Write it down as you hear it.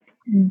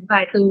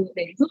vài từ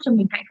để giúp cho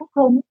mình hạnh phúc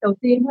hơn ấy. Đầu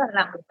tiên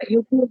là mình phải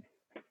yêu thương,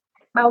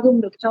 bao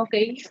dung được cho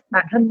cái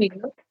bản thân mình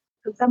nữa.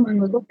 Thực ra mọi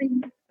người có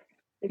tin,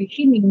 bởi vì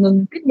khi mình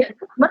ngừng tiếp nhận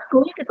bất cứ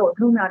những cái tổn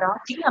thương nào đó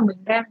chính là mình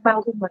đang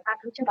bao dung và tha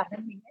thứ cho bản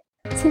thân mình ấy.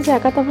 Xin chào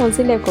các tâm hồn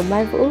xinh đẹp của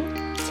Mai Vũ.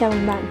 Chào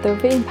mừng bạn tới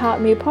với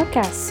Empower Me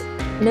Podcast,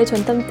 nơi chốn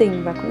tâm tình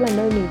và cũng là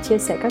nơi mình chia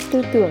sẻ các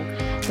tư tưởng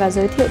và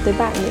giới thiệu tới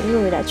bạn những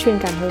người đã truyền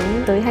cảm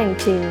hứng tới hành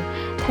trình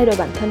thay đổi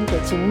bản thân của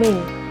chính mình.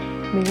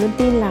 Mình luôn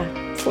tin là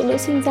phụ nữ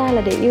sinh ra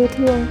là để yêu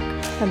thương,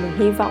 và mình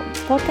hy vọng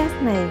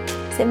podcast này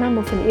sẽ mang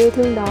một phần yêu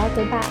thương đó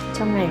tới bạn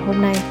trong ngày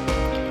hôm nay.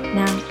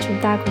 Nào, chúng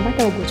ta cùng bắt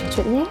đầu buổi trò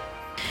chuyện nhé.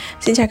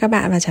 Xin chào các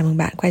bạn và chào mừng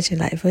bạn quay trở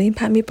lại với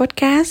Empower Me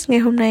Podcast. Ngày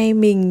hôm nay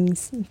mình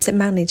sẽ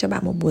mang đến cho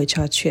bạn một buổi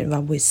trò chuyện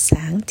vào buổi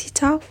sáng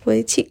TikTok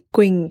với chị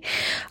Quỳnh,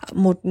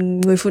 một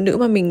người phụ nữ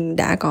mà mình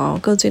đã có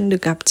cơ duyên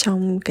được gặp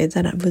trong cái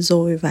giai đoạn vừa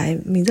rồi, và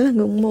mình rất là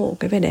ngưỡng mộ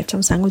cái vẻ đẹp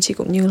trong sáng của chị,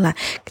 cũng như là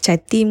cái trái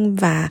tim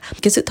và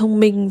cái sự thông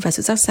minh và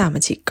sự sắc sảo mà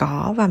chị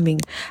có. Và mình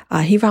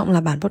hy vọng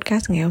là bản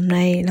podcast ngày hôm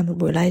nay là một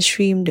buổi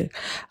livestream được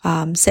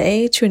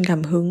sẽ truyền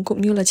cảm hứng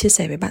cũng như là chia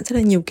sẻ với bạn rất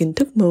là nhiều kiến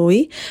thức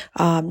mới,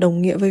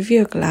 đồng nghĩa với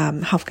việc là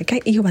học cái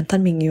cách yêu bản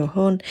thân mình nhiều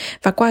hơn.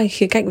 Và qua cái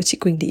khía cạnh của chị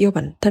Quỳnh thì yêu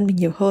bản thân mình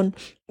nhiều hơn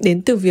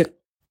đến từ việc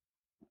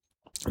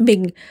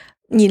mình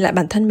nhìn lại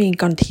bản thân mình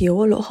còn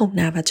thiếu lỗ hổng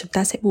nào, và chúng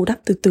ta sẽ bù đắp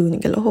từ từ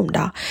những cái lỗ hổng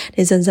đó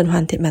để dần dần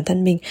hoàn thiện bản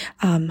thân mình,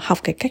 học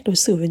cái cách đối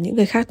xử với những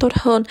người khác tốt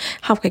hơn,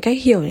 học cái cách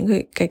hiểu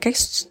cái cách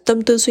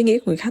tâm tư suy nghĩ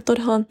của người khác tốt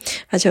hơn,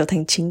 và trở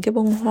thành chính cái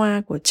bông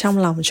hoa của trong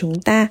lòng chúng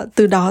ta.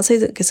 Từ đó xây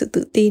dựng cái sự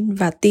tự tin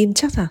và tin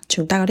chắc rằng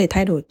chúng ta có thể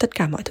thay đổi tất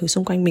cả mọi thứ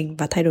xung quanh mình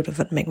và thay đổi được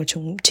vận mệnh của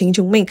chính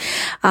chúng mình.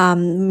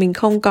 Mình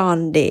không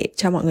còn để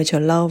cho mọi người chờ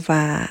lâu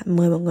và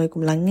mời mọi người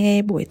cùng lắng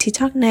nghe buổi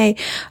TikTok này.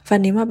 Và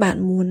nếu mà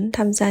bạn muốn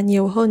tham gia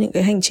nhiều hơn những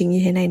cái hành trình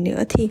như thế này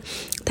nữa thì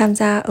tham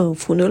gia ở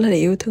Phụ Nữ là để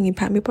yêu thương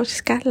Empower Me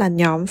Podcast, là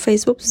nhóm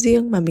Facebook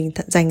riêng mà mình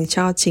dành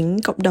cho chính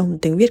cộng đồng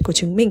tiếng Việt của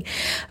chúng mình,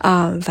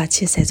 và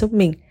chia sẻ giúp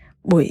mình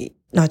buổi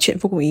nói chuyện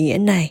vô cùng ý nghĩa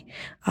này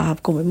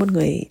cùng với một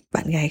người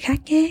bạn gái khác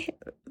nhé.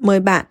 Mời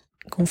bạn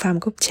cùng pha một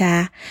cốc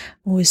trà,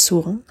 ngồi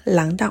xuống,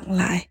 lắng đọng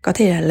lại, có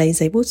thể là lấy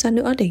giấy bút ra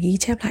nữa để ghi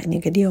chép lại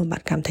những cái điều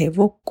bạn cảm thấy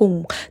vô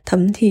cùng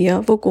thấm thía,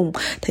 vô cùng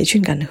thấy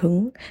truyền cảm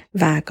hứng,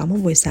 và có một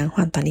buổi sáng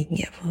hoàn toàn ý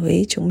nghĩa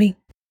với chúng mình.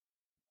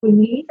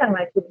 Quỳnh nghĩ rằng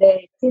là chủ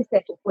đề chia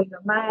sẻ của Quỳnh và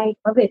Mai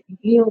có về tình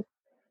yêu.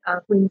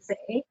 Quỳnh sẽ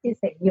chia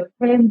sẻ nhiều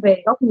thêm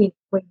về góc nhìn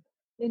của Quỳnh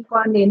liên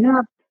quan đến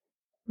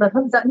luật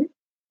hấp dẫn,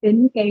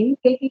 đến cái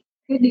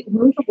định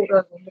hướng cho cuộc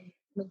đời của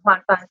mình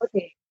hoàn toàn có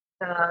thể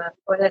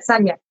gọi là sao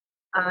nhỉ?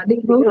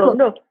 Định hướng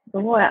được,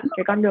 đúng rồi ạ,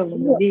 cái con đường của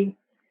mình đi.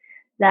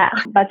 Dạ,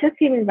 và trước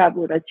khi mình vào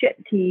buổi nói chuyện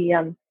thì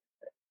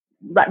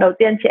đoạn đầu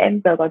tiên chị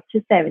em giờ có chia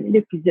sẻ về những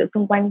điều kỳ diệu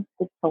xung quanh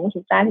cuộc sống của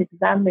chúng ta, thì thực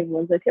ra mình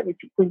muốn giới thiệu về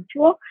chị Quỳnh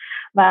trước.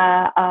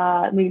 Và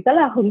mình rất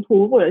là hứng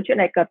thú buổi nói chuyện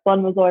này cả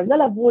tuần vừa rồi, rất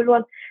là vui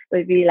luôn,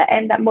 bởi vì là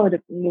em đã mời được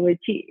người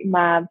chị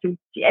mà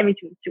chị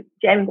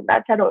em cũng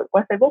đã trao đổi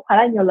qua Facebook khá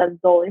là nhiều lần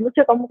rồi, nhưng mà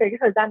chưa có một cái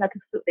thời gian nào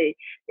thực sự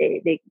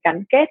để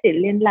gắn kết, để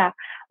liên lạc.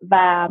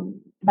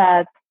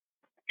 Và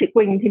chị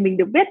Quỳnh thì mình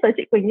được biết tới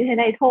chị Quỳnh như thế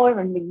này thôi,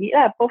 và mình nghĩ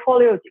là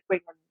portfolio của chị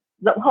Quỳnh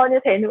rộng hơn như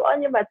thế nữa,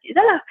 nhưng mà chị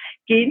rất là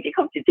kín, chị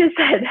không chịu chia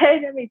sẻ đây,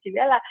 nên mình chỉ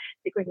biết là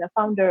chị Quỳnh là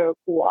founder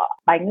của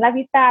bánh La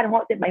Vita, đúng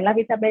không? Tiệm bánh La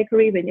Vita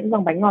Bakery với những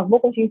dòng bánh ngọt vô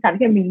cùng xinh xắn.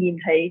 Khi mình nhìn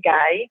thấy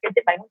cái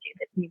tiệm bánh của chị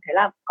thì mình thấy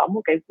là có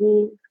một cái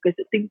gu, cái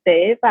sự tinh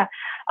tế, và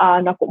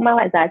nó cũng mang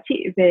lại giá trị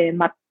về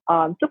mặt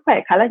sức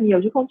khỏe khá là nhiều,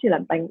 chứ không chỉ là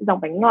dòng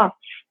bánh ngọt.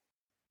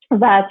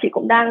 Và chị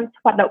cũng đang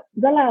hoạt động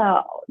rất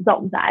là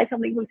rộng rãi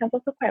trong lĩnh vực chăm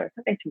sóc sức khỏe và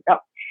sức khỏe chủ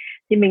động.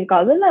 Thì mình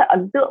có rất là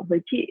ấn tượng với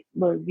chị,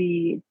 bởi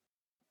vì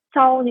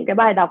sau những cái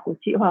bài đọc của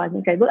chị hoặc là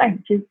những cái bức ảnh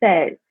chia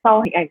sẻ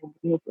sau hình ảnh của một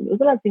người phụ nữ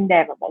rất là xinh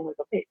đẹp mà mọi người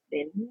có thể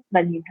đến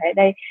và nhìn thấy ở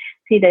đây,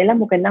 thì đấy là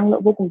một cái năng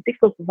lượng vô cùng tích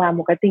cực và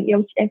một cái tình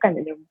yêu. Chị em cảm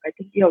nhận được một cái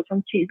tình yêu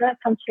trong chị rất là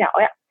trong trẻo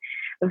ấy ạ.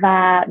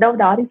 Và đâu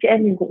đó thì chị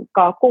em mình cũng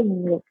có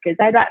cùng một cái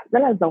giai đoạn rất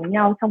là giống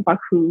nhau trong quá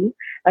khứ,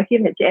 và khi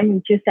mà chị em mình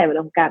chia sẻ và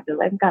đồng cảm được,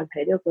 em cảm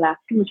thấy được là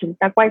khi mà chúng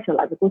ta quay trở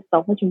lại với cuộc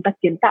sống và chúng ta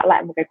kiến tạo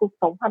lại một cái cuộc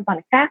sống hoàn toàn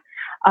khác,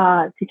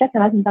 thì chắc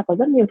chắn là chúng ta có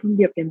rất nhiều thông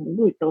điệp để muốn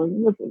gửi tới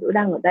những người phụ nữ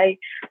đang ở đây,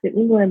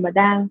 những người mà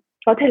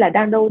có thể là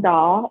đang đâu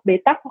đó bế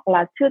tắc, hoặc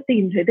là chưa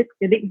tìm thấy được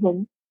cái định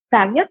hướng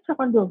sáng nhất cho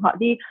con đường họ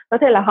đi. Có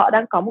thể là họ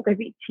đang có một cái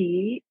vị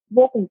trí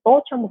vô cùng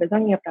tốt trong một cái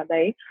doanh nghiệp nào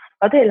đấy,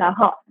 có thể là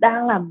họ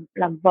đang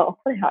làm vợ,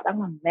 có thể họ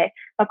đang làm mẹ,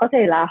 và có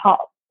thể là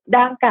họ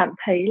đang cảm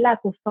thấy là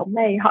cuộc sống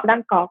này họ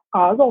đang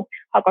có rồi,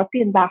 họ có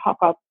tiền bạc, họ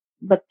có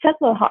vật chất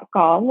rồi, họ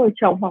có người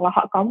chồng, hoặc là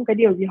họ có một cái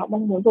điều gì họ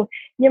mong muốn rồi,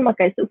 nhưng mà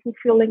cái sự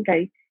fulfilling,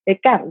 cái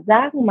cảm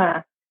giác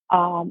mà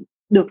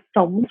được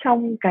sống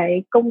trong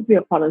cái công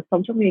việc hoặc là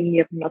sống trong nghề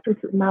nghiệp nó thực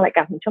sự mang lại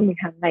cảm hứng cho mình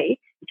hàng ngày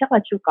thì chắc là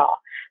chưa có.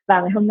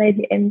 Và ngày hôm nay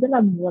thì em rất là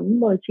muốn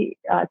mời chị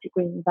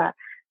Quỳnh và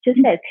chia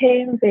sẻ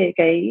thêm về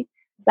cái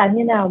làm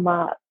như nào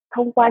mà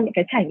thông qua những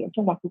cái trải nghiệm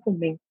trong quá khứ của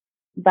mình,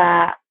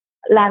 và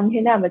làm như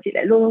thế nào mà chị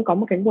lại luôn luôn có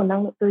một cái nguồn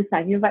năng lượng tươi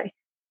sáng như vậy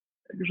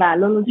và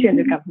luôn luôn truyền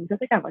được cảm hứng cho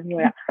tất cả mọi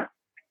người ạ.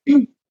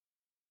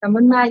 Cảm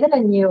ơn Mai rất là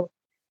nhiều.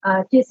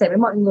 Chia sẻ với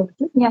mọi người một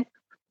chút nha.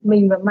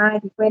 Mình và Mai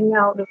thì quen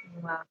nhau được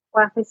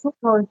qua Facebook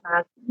thôi,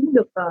 và cũng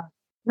được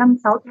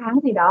 5-6 tháng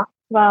gì đó.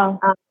 Vâng.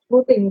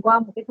 Vô tình qua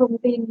một cái thông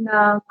tin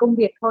công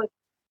việc thôi,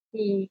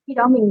 thì khi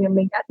đó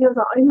mình đã theo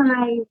dõi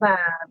Mai và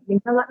mình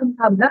theo dõi âm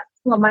thầm đó,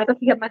 nhưng mà Mai có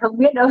khi gặp Mai không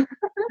biết đâu.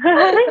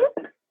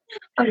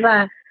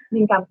 Và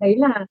mình cảm thấy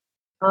là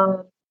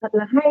thật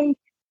là hay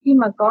khi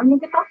mà có những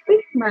cái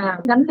topic mà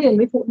gắn liền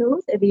với phụ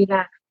nữ, tại vì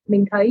là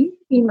mình thấy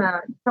khi mà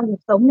trong cuộc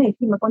sống này,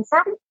 khi mà quan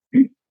sát ấy,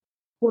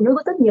 phụ nữ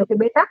có rất nhiều cái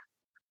bế tắc,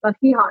 và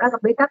khi họ đã gặp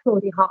bế tắc rồi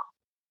thì họ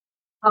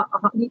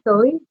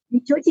đi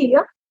chữa trị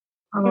á,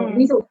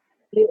 ví dụ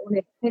liệu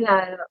này, hay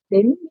là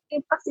đến những cái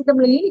bác sĩ tâm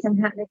lý chẳng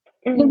hạn này,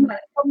 nhưng mà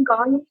không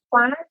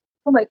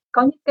phải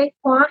có những cái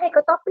khóa hay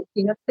có topic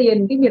chỉ là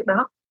tiền cái việc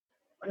đó,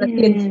 gọi là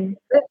tiền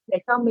để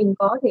cho mình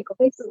có thể có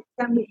cái sự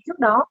trang bị trước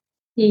đó.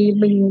 Thì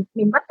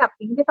mình bắt gặp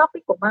những cái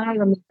topic của Mai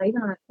và mình thấy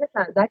là rất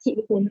là giá trị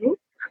với phụ nữ,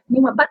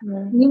 nhưng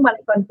mà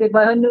lại còn tuyệt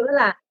vời hơn nữa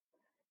là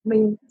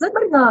mình rất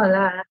bất ngờ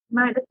là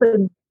Mai đã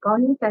từng có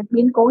những cái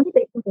biến cố nhất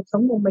định trong cuộc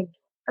sống của mình,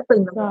 đã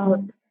từng là một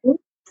người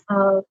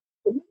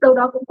cũng đâu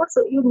đó cũng có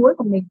sự yếu đuối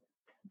của mình,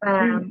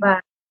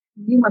 và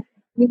nhưng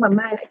mà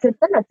Mai lại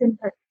rất là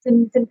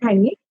chân thành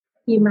ấy,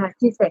 khi mà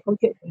chia sẻ câu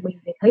chuyện của mình,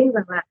 để thấy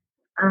rằng là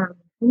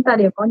chúng ta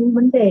đều có những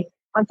vấn đề,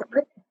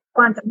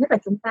 quan trọng nhất là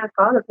chúng ta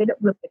có được cái động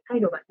lực để thay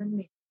đổi bản thân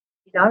mình.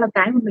 Thì đó là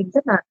cái mà mình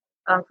rất là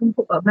khâm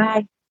phục ở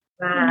Mai.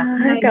 Và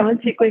cảm ơn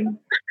chị Quỳnh.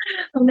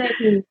 Hôm nay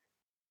thì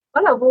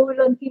rất là vui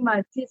luôn khi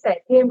mà chia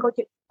sẻ thêm câu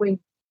chuyện của Quỳnh,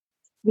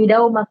 vì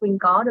đâu mà Quỳnh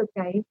có được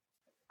cái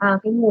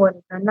nguồn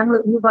năng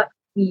lượng như vậy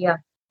thì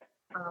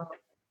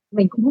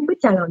mình cũng không biết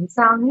trả lời như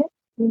sao hết.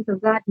 Nhưng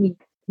thực ra thì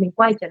mình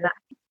quay trở lại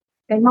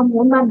cái mong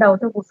muốn ban đầu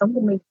trong cuộc sống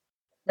của mình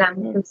là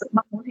mình thực sự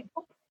mong muốn hạnh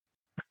phúc.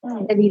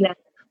 Tại vì là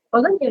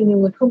có rất nhiều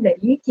người không để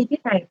ý chi tiết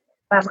này,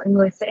 và mọi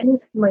người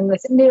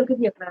sẽ nêu cái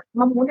việc là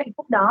mong muốn hạnh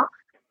phúc đó,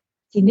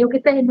 chỉ nêu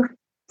cái tên thôi.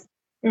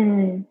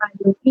 Và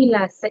nhiều khi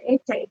là sẽ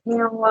chạy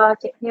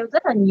theo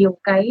rất là nhiều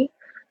cái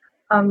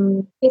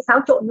xáo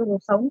trộn trong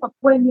cuộc sống, và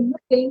quên đi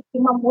mất cái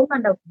mong muốn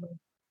ban đầu của mình.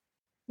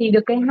 Thì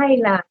được cái hay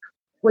là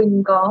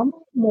Quỳnh có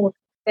một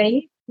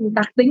cái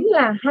đặc tính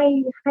là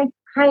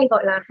hay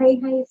gọi là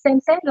hay xem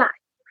xét lại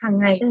hàng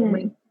ngày của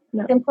mình,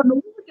 xem có đúng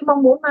cái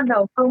mong muốn ban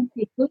đầu không.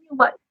 Thì cứ như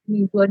vậy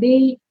mình vừa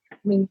đi,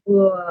 mình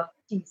vừa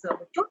chỉnh sửa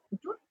một chút,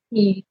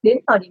 thì đến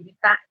thời điểm hiện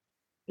tại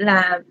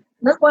là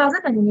nó qua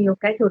rất là nhiều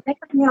cái thử thách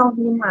khác nhau,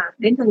 nhưng mà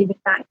đến thời điểm hiện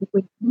tại thì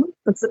Quỳnh cũng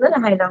thực sự rất là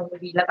hài lòng, bởi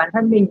vì là bản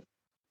thân mình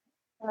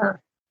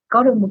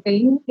có được một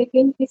cái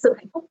sự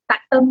hạnh phúc tại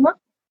tâm á.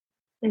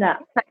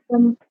 Tại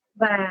tâm.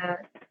 Và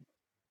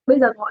bây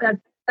giờ gọi là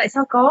tại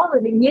sao có,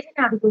 rồi định nghĩa thế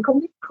nào thì Quỳnh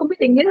không biết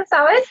định nghĩa làm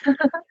sao hết.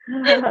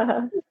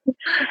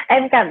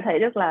 Em cảm thấy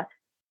được là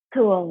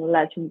thường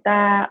là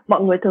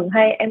mọi người thường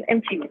hay,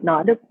 em chỉ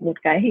nói được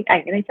một cái hình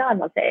ảnh, cái này chắc là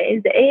nó sẽ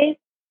dễ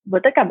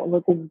với tất cả mọi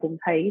người cùng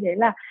thấy. Đấy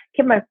là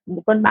khi mà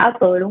một cơn bão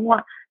tới, đúng không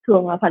ạ,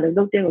 thường là phản ứng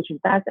đầu tiên của chúng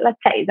ta sẽ là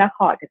chạy ra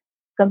khỏi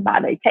cơn bão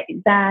đấy,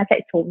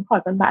 chạy trốn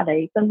khỏi cơn bão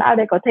đấy. Cơn bão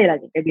đây có thể là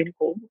những cái biến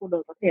cố của cuộc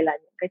đời, có thể là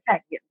những cái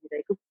trải nghiệm gì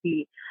đấy cực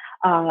kỳ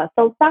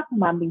sâu sắc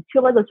mà mình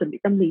chưa bao giờ chuẩn bị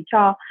tâm lý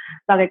cho,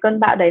 và cái cơn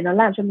bão đấy nó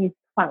làm cho mình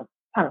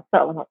hoảng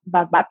sợ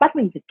và bắt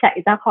mình phải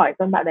chạy ra khỏi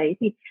cơn bão đấy.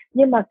 Thì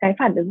nhưng mà cái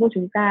phản ứng của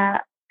chúng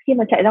ta khi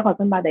mà chạy ra khỏi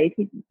cơn bão đấy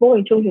thì vô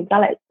hình chung chúng ta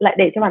lại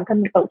để cho bản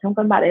thân mình ở trong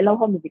cơn bão đấy lâu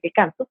hơn, bởi vì cái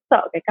cảm xúc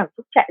sợ, cái cảm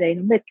xúc chạy đấy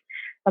nó mệt,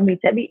 và mình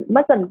sẽ bị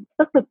mất dần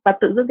sức lực, và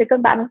tự dưng cái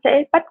cơn bão nó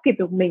sẽ bắt kịp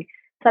được mình.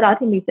 Sau đó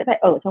thì mình sẽ phải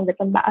ở trong cái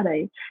cơn bão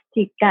đấy.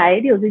 Thì cái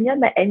điều duy nhất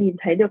mà em nhìn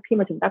thấy được khi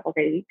mà chúng ta có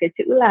cái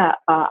chữ là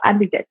an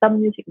bình tại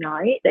tâm như chị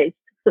nói đấy,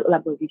 thực sự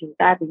là bởi vì chúng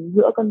ta đứng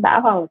giữa cơn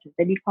bão, hoặc là chúng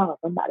ta đi qua khỏi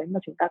cơn bão đấy, mà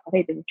chúng ta có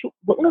thể đứng trụ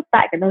vững được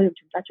tại cái nơi mà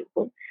chúng ta trụ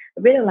vững, và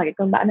biết được là cái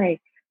cơn bão này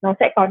nó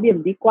sẽ có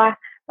điểm đi qua,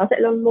 nó sẽ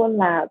luôn luôn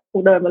là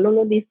cuộc đời mà luôn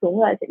luôn đi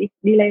xuống lại sẽ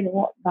đi lên, đúng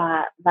không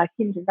ạ? Và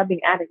khi mà chúng ta bình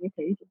an được như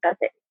thế thì chúng ta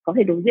sẽ có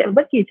thể đối diện với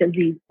bất kỳ chuyện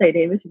gì xảy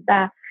đến với chúng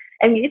ta.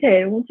 Em nghĩ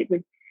thế đúng không chị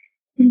Quỳnh?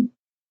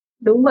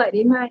 Đúng vậy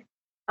đấy Mai.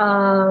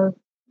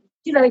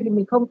 Trước đây thì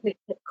mình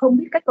không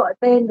biết cách gọi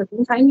tên và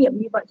cũng khái niệm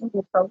như vậy trong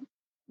cuộc sống,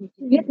 mình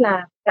chỉ biết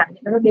là cảm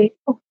nhận nó đến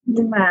thôi.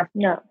 Nhưng mà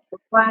vừa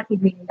qua thì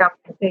mình đọc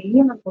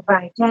một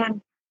vài trang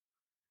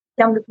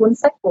trong cái cuốn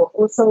sách của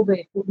Osho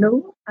về phụ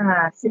nữ,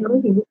 xin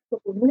lỗi thì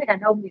phụ nữ hay đàn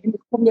ông thì mình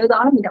không nhớ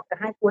rõ, là mình đọc cả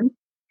hai cuốn.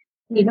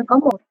 Thì nó có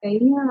một cái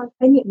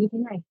khái niệm như thế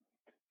này: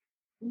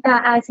 chúng ta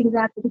ai sinh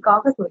ra cũng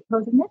có cái tuổi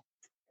thơ thứ nhất.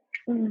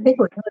 Cái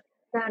tuổi thơ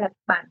thực ra là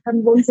bản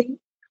thân vốn dĩ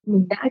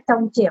mình đã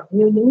trong trẻo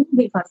như những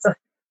vị Phật rồi.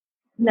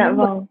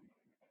 Vâng.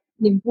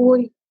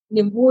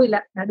 Niềm vui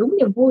là đúng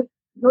niềm vui,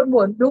 nỗi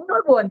buồn đúng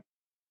nỗi buồn,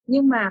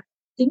 nhưng mà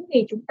chính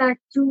vì chúng ta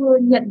chưa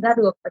nhận ra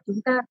được, và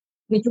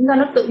vì chúng ta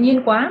nó tự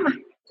nhiên quá mà,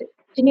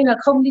 cho nên là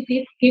không đi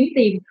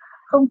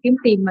kiếm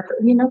tìm mà tự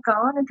nhiên nó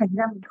có, nên thành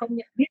ra mình không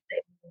nhận biết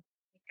để mình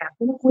cảm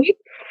thấy nó quý.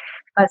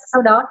 Và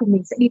sau đó thì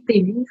mình sẽ đi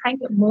tìm những khái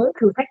niệm mới,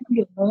 thử thách những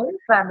điều mới,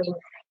 và mình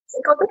sẽ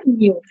có rất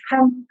nhiều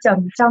thăng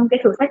trầm trong cái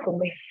thử thách của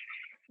mình,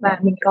 và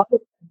mình có được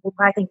một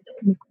vài thành tựu,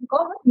 mình cũng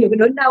có rất nhiều cái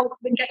đớn đau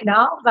bên cạnh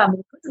đó, và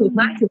mình cứ thử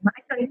mãi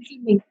cho đến khi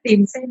mình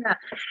tìm xem là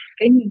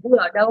cái niềm vui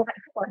ở đâu, hạnh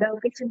phúc ở đâu,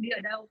 cái chân lý ở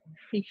đâu.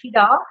 Thì khi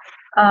đó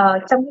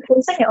trong cái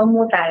cuốn sách này ông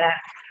mô tả là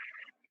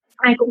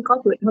ai cũng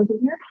có tuổi thơ thứ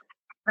nhất,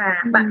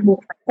 và bạn buộc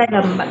phải sai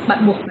lầm,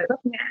 bạn buộc phải vấp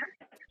ngã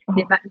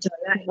để bạn trở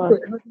lại tuổi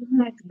thơ thứ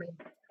hai của mình.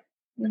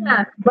 Tức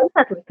là vẫn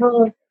là tuổi thơ,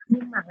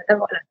 nhưng mà người ta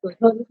gọi là tuổi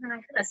thơ thứ hai,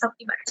 tức là sau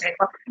khi bạn trải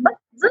qua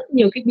rất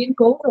nhiều cái biến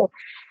cố rồi,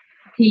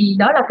 thì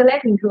đó là cái lẽ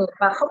bình thường,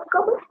 và không có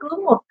bất cứ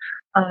một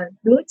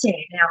đứa trẻ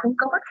nào, không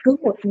có bất cứ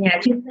một nhà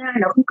chuyên gia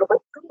nào, không có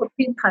bất cứ một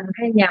thiên thần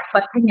hay nhà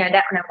Phật hay nhà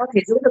đạo nào có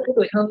thể giữ được cái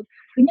tuổi thơ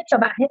thứ nhất cho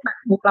bạn hết. Bạn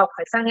buộc lòng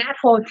phải sa ngã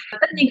thôi.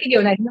 Tất nhiên cái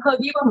điều này nó hơi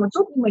bi quan một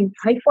chút, nhưng mình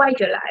thấy quay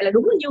trở lại là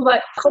đúng là như vậy,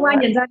 không ai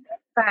nhận ra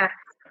hết.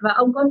 Và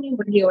ông có như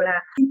một điều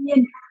là tuy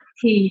nhiên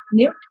thì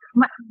nếu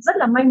rất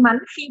là may mắn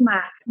khi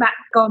mà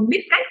bạn còn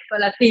biết cách gọi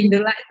là tìm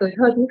được lại tuổi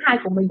thơ thứ hai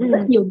của mình. Rất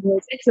nhiều người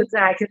sẽ trượt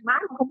dài trượt mãi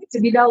mà không biết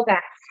trượt đi đâu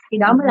cả, thì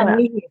đó mới là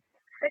nguy hiểm.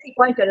 Thế thì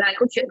quay trở lại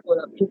câu chuyện của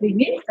chủ tịch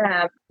biết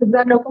là thực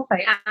ra đâu có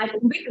phải ai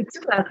cũng biết được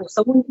trước là cuộc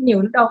sống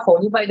nhiều đau khổ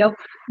như vậy đâu,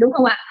 đúng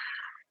không ạ?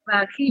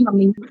 Và khi mà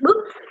mình bước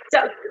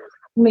chậm,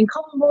 mình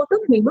không vô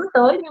thức mình bước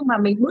tới, nhưng mà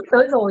mình bước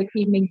tới rồi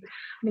thì mình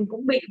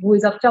cũng bị vùi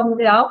dập trong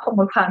cái đó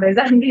một khoảng thời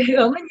gian ghê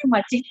gớm ấy. Nhưng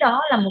mà chính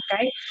đó là một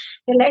cái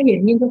lẽ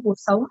hiển nhiên trong cuộc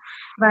sống.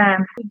 Và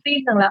mình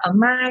tin rằng là ở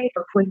Mai,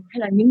 ở Quỳnh hay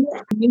là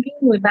những cái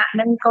người bạn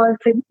đang coi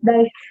Facebook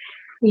đây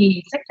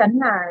thì chắc chắn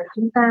là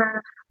chúng ta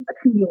rất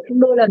nhiều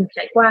đôi lần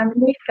trải qua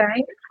những cái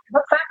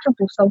vấp váp trong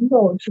cuộc sống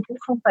rồi, chứ cũng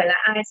không phải là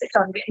ai sẽ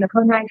tròn vẹn được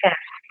hơn ai cả.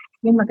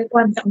 Nhưng mà cái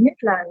quan trọng nhất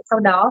là sau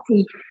đó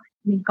thì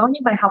mình có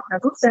những bài học nào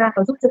rút ra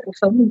và giúp cho cuộc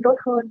sống mình tốt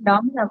hơn,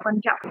 đó mới là quan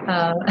trọng.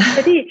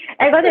 Thế thì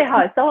em có thể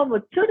hỏi sâu hơn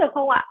một chút được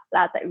không ạ?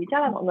 Là tại vì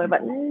chắc là mọi người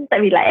vẫn, tại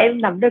vì là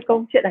em nắm được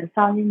câu chuyện đằng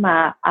sau, nhưng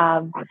mà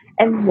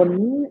em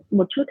muốn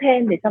một chút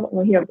thêm để cho mọi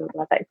người hiểu được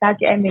là tại sao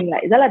chị em mình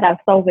lại rất là đào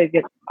sâu về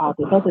việc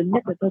tuổi thơ thứ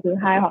nhất, tuổi thơ thứ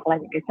hai, hoặc là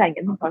những cái trải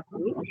nghiệm trong quá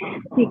khứ.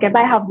 Thì cái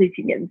bài học gì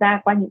chị nhận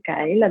ra qua những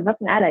cái lần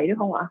vấp ngã đấy được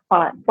không ạ? Hoặc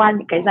là qua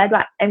những cái giai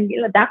đoạn em nghĩ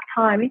là dark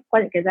time ấy,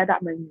 qua những cái giai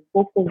đoạn mình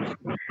vô cùng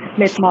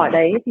mệt mỏi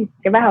đấy, thì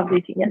cái bài học gì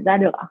chị nhận ra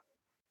được ạ?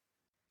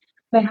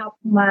 Bài học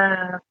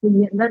mà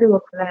mình nhận ra được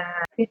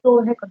là cái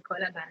tôi hay còn gọi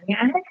là bản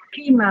ngã ấy.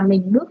 Khi mà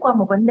mình bước qua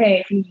một vấn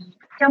đề thì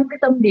trong cái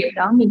tâm điểm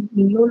đó mình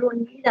luôn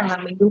luôn nghĩ rằng là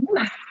mình đúng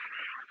mà.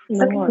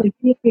 Sao cái người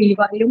kia kỳ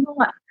vậy, đúng không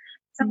ạ?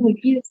 Sao người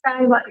kia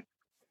sai vậy?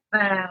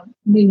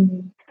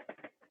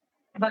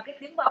 Và cái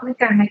tiếng vọng nó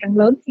càng ngày càng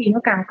lớn thì nó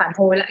càng phản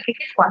hồi lại cái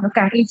kết quả nó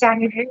càng y chang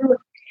như thế luôn.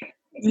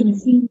 Thì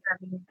khi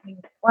mà mình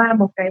qua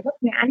một cái vấp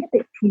ngã nhất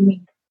định thì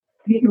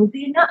việc đầu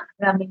tiên đó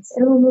là mình sẽ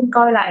luôn luôn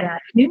coi lại là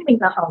nếu mình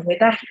là ở người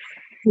ta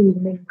thì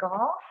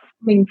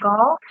mình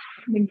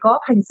có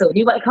hành xử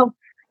như vậy không.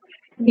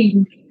 Thì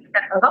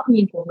đặt ở góc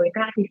nhìn của người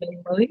ta thì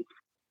mình mới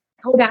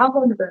thấu đáo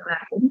hơn được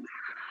là cũng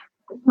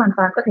hoàn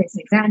toàn có thể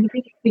xảy ra những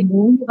cái tình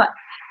huống như vậy.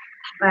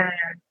 Và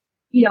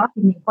khi đó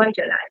thì mình quay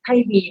trở lại,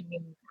 thay vì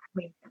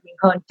mình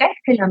hờn trách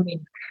hay là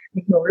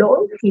mình đổ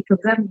lỗi, thì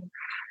thực ra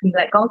mình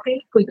lại có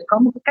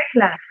một cái cách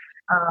là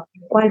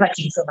mình quay và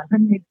chỉnh sửa bản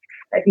thân mình.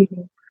 Tại vì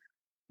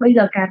bây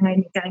giờ càng ngày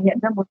mình càng nhận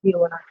ra một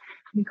điều là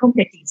mình không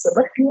thể chỉnh sửa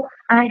bất cứ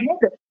ai hết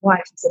được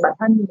ngoài chỉnh sửa bản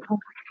thân mình không.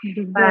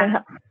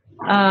 Và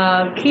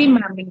khi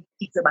mà mình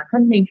chỉnh sửa bản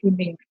thân mình thì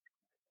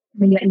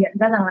mình lại nhận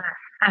ra rằng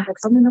là cuộc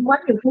sống nó quá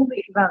nhiều thú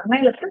vị, và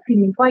ngay lập tức thì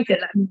mình quay trở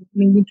lại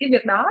mình nhìn cái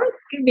việc đó,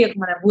 cái việc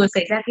mà vừa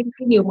xảy ra cái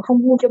điều mà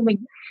không vui cho mình,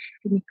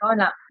 thì mình coi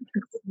là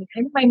thực sự mình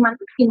thấy may mắn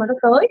khi mà nó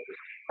tới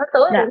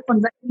rồi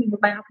còn dạy mình một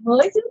bài học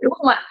mới chứ, đúng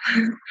không ạ?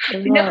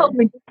 Chứ nếu không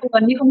mình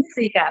gần như không biết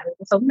gì cả về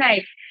cuộc sống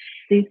này.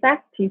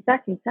 Chính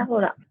xác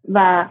luôn ạ.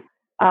 Và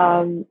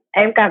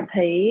em cảm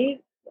thấy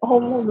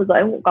hôm vừa rồi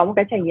em cũng có một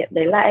cái trải nghiệm,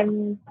 đấy là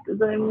em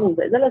ngủ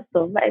dậy rất là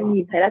sớm và em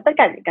nhìn thấy là tất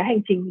cả những cái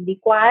hành trình mình đi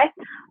qua ấy,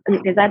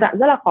 những cái giai đoạn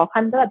rất là khó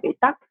khăn, rất là bế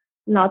tắc,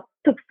 nó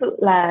thực sự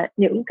là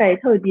những cái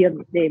thời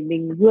điểm để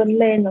mình vươn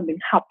lên và mình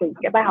học được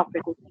những cái bài học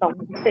về cuộc sống,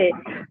 về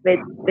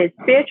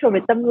spiritual, về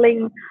tâm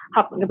linh,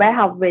 học những cái bài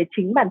học về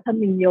chính bản thân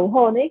mình nhiều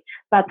hơn ấy.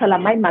 Và thật là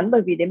may mắn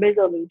bởi vì đến bây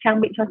giờ mình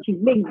trang bị cho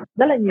chính mình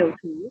rất là nhiều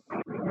thứ,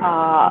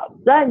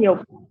 rất là nhiều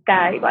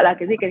cái gọi là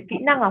cái kỹ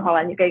năng hoặc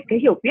là những cái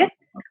hiểu biết,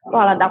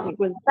 hoặc là đọc những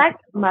quyển sách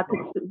mà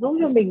thực sự giúp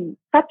cho mình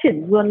phát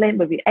triển vươn lên.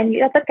 Bởi vì em nghĩ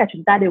là tất cả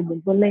chúng ta đều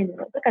muốn vươn lên,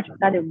 tất cả chúng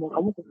ta đều muốn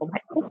có một cuộc sống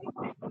hạnh phúc,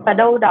 và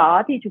đâu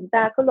đó thì chúng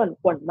ta cứ luẩn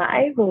quẩn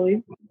mãi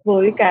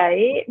với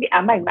cái bị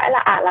ám ảnh mãi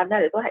là làm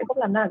nào để tôi hạnh phúc,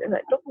 làm nào để tôi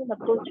hạnh phúc, nhưng mà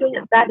tôi chưa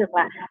nhận ra được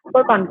là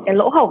tôi còn cái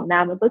lỗ hổng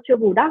nào mà tôi chưa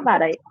bù đắp vào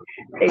đấy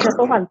để cho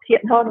tôi hoàn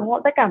thiện hơn, đúng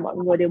không? Tất cả mọi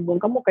người đều muốn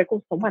có một cái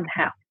cuộc sống hoàn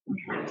hảo,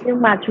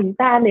 nhưng mà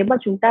nếu mà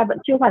chúng ta vẫn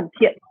chưa hoàn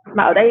thiện,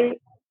 mà ở đây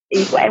ý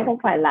của em không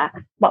phải là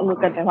mọi người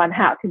cần phải hoàn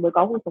hảo thì mới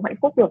có cuộc sống hạnh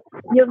phúc được,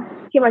 nhưng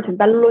khi mà chúng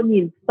ta luôn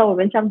nhìn sâu vào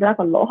bên trong, chúng ta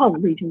còn lỗ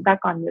hổng gì, chúng ta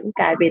còn những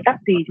cái bế tắc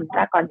gì, chúng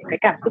ta còn những cái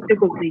cảm xúc tiêu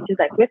cực gì chưa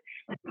giải quyết,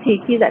 thì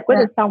khi giải quyết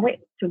được xong ấy,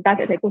 chúng ta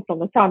sẽ thấy cuộc sống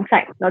nó tròn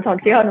chảnh, nó tròn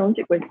trịa hơn, đúng không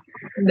chị Quỳnh?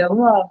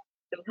 Đúng rồi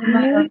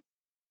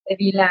tại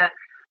vì là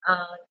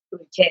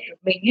tuổi trẻ của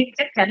mình ấy,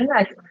 chắc chắn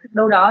là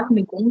đâu đó thì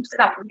mình cũng sẽ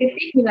đọc những cái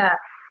tip như là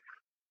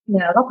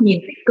góc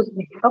nhìn tích cực,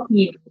 góc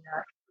nhìn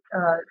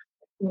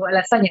gọi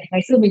là sao nhỉ,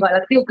 ngày xưa mình gọi là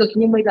tiêu cực,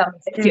 nhưng bây giờ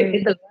mình sẽ chuyển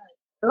cái từ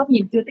góc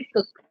nhìn chưa tích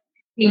cực.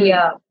 Thì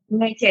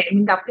ngày trẻ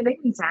mình đọc cái đấy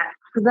mình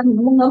thực ra mình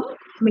không ngấm,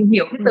 mình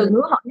hiểu cái từ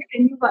ngữ họ nhắc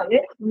đến như vậy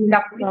đấy, mình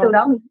đọc cái từ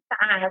đó mình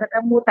người ta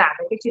đang mô tả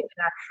về cái chuyện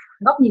là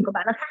góc nhìn của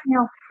bạn nó khác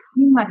nhau.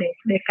 nhưng mà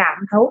để cảm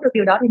thấu được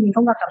điều đó thì mình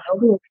không bao cảm thấu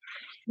được.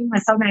 Nhưng mà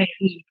sau này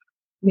thì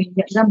mình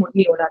nhận ra một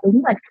điều là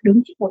đúng là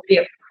đứng trước một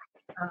việc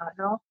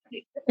nó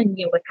rất là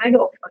nhiều cái thái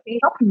độ và cái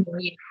góc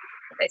nhìn.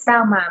 Tại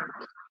sao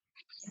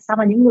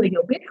mà những người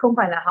hiểu biết không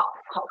phải là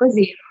họ có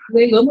gì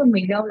ghê gớm hơn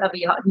mình đâu, là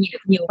vì họ nhìn được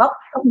nhiều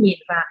góc nhìn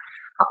và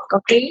họ có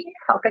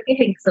cái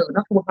hình xử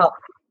nó phù hợp.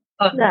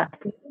 Còn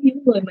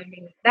những người mà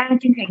mình đang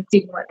trên hành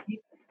trình gọi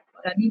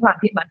là đi hoàn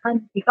thiện bản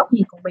thân thì góc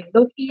nhìn của mình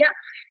đôi khi á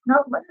nó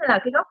vẫn là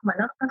cái góc mà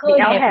nó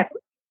hơi hẹp.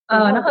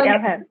 Nó hơi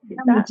hẹp.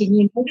 Mình chỉ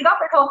nhìn một cái góc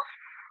đấy thôi.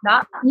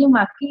 Đó, nhưng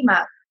mà khi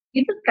mà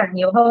kiến thức càng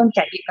nhiều hơn,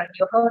 trải nghiệm càng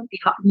nhiều hơn thì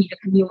họ nhìn được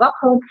nhiều góc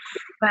hơn,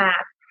 và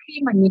khi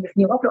mà nhìn được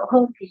nhiều góc độ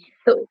hơn thì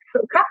tự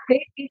khắc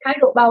cái thái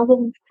độ bao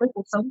dung với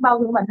cuộc sống, bao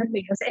dung bản thân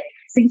mình nó sẽ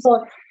sinh sôi.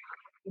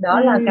 Thì đó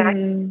là cái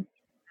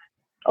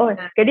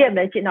cái điểm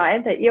đấy chị nói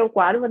em thấy yêu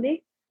quá luôn ý.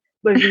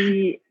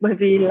 Bởi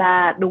vì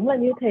là đúng là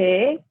như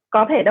thế.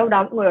 Có thể đâu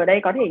đó mọi người ở đây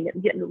có thể nhận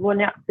diện được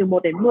luôn ạ. Từ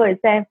 1 đến 10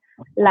 xem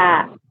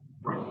là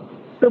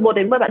từ 1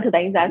 đến 10 bạn thử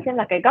đánh giá xem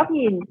là cái góc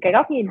nhìn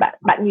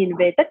bạn nhìn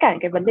về tất cả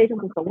cái vấn đề trong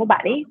cuộc sống của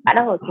bạn ấy, bạn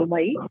đang ở số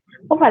mấy.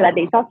 Không phải là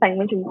để so sánh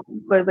với những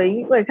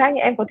người khác,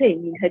 nhưng em có thể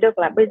nhìn thấy được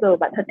là bây giờ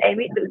bản thân em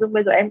ấy, tự dưng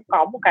bây giờ em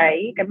có một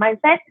cái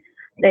mindset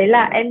đấy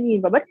là em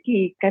nhìn vào bất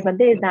kỳ cái vấn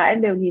đề nào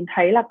em đều nhìn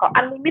thấy là có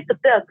unlimited,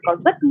 tức là có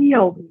rất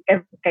nhiều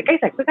cái cách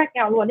giải quyết khác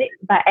nhau luôn ấy,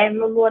 và em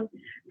luôn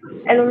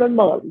luôn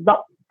mở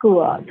rộng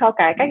cửa cho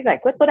cái cách giải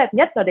quyết tốt đẹp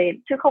nhất rồi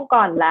đến, chứ không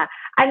còn là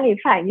anh ấy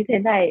phải như thế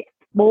này,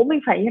 bố mình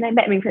phải như thế này,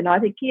 mẹ mình phải nói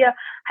thế kia,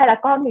 hay là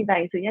con mình phải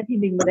hành xử như thì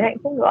mình mới thấy hạnh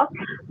phúc nữa.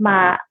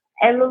 Mà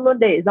em luôn luôn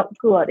để rộng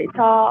cửa để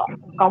cho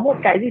có một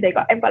cái gì đấy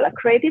em gọi là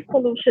creative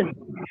solution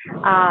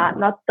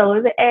nó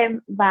tới với em,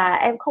 và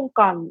em không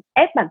còn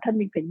ép bản thân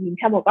mình phải nhìn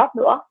theo một góc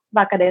nữa,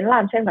 và cái đấy nó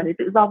làm cho em cảm thấy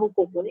tự do vô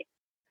cùng luôn ý.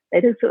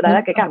 Đấy thực sự đó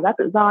là cái cảm giác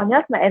tự do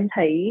nhất mà em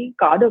thấy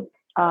có được.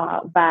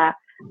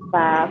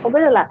 Và không biết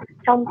là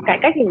trong cái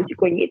cách nhìn của chị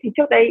Quỳnh nghĩ thì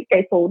trước đây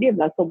cái số điểm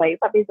là số mấy,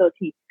 và bây giờ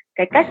thì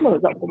cái cách mở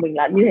rộng của mình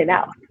là như thế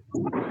nào?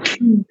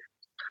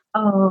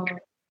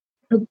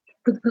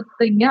 Thực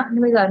tình á,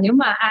 bây giờ nếu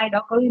mà ai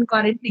đó có liên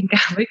quan đến tình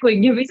cảm với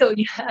Quỳnh, như ví dụ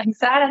như anh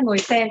xã đang ngồi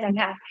xe chẳng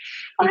hạn,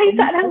 anh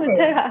xã đang ngồi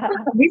xe à?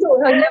 ví dụ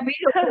thôi nha, ví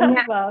dụ thôi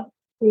nha.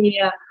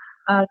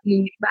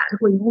 Thì bạn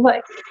Quỳnh cũng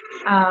vậy.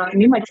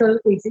 Nếu mà chơi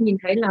với Quỳnh sẽ nhìn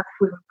thấy là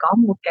Quỳnh có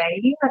một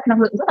cái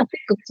năng lượng rất là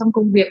tích cực trong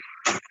công việc,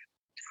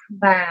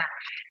 và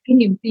cái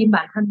niềm tin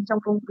bản thân trong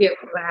công việc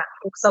và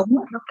cuộc sống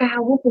nó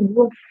cao vô cùng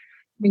luôn.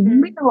 Mình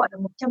không biết nó gọi là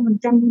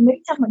 100%,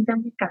 mấy trăm phần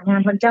trăm, cả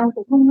ngàn phần trăm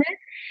cũng không hết.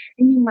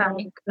 Nhưng mà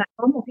mình lại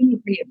có một cái nhược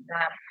điểm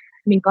là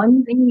mình có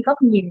những cái góc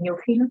nhìn nhiều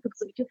khi nó thực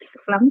sự chưa tích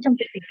cực lắm trong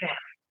chuyện tình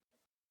cảm.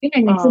 Cái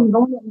này ngày xưa mình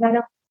không nhận ra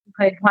đâu,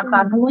 thầy hoàn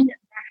toàn không có nhận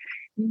ra.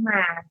 Nhưng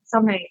mà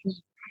sau này thì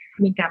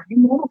mình cảm thấy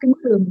mỗi một cái bước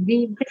đường mình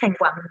đi, cái thành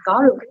quả mình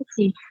có được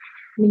thì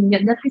mình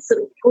nhận ra cái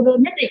sự cô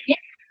đơn nhất định ấy.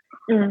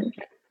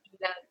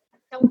 Là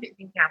trong chuyện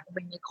tình cảm của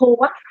mình khô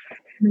quá,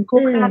 mình khô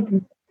khan,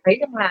 mình thấy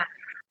rằng là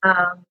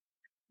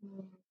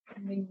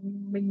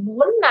mình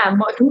muốn là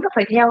mọi thứ nó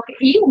phải theo cái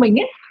ý của mình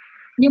ấy,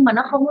 nhưng mà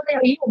nó không có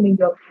theo ý của mình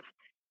được.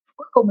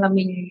 Cuối cùng là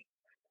mình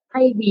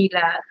thay vì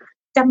là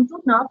chăm chút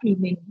nó thì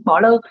mình bỏ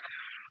lơ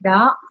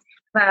đó.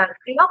 Và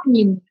cái góc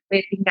nhìn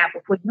về tình cảm của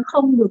Quỳnh nó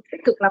không được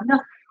tích cực lắm đâu.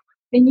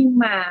 Thế nhưng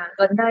mà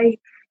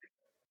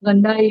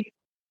gần đây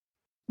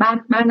 3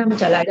 năm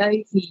trở lại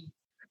đây thì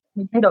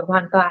mình thay đổi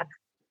hoàn toàn.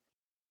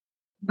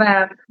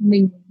 Và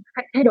mình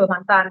thay đổi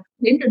hoàn toàn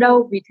đến từ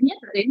đâu? Vì thứ nhất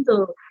là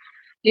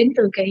đến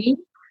từ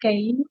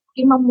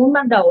cái mong muốn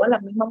ban đầu là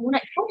mình mong muốn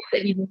hạnh phúc,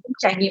 tại vì mình cũng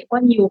trải nghiệm qua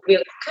nhiều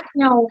việc khác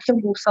nhau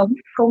trong cuộc sống,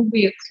 công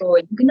việc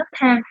rồi những cái nấc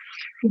thang,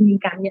 thì mình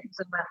cảm nhận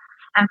rằng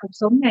là cuộc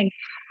sống này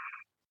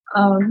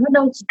nó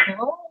đâu chỉ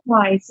có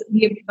ngoài sự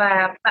nghiệp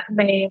và bạn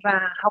bè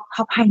và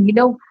học hành gì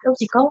đâu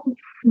chỉ có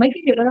mấy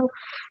cái việc đó đâu,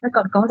 nó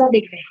còn có gia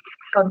đình này,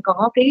 còn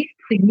có cái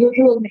tình yêu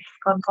thương này,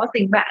 còn có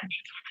tình bạn này,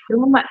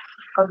 đúng không ạ?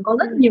 Còn có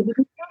rất nhiều cái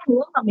thứ khác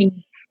nữa mà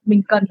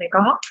mình cần phải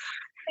có.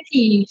 Thế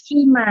thì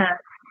khi mà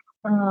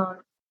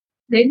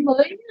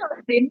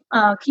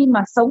khi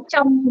mà sống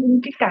trong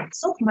cái cảm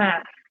xúc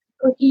mà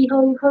đôi khi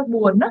hơi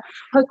buồn đó,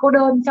 hơi cô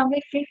đơn trong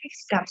cái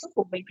cảm xúc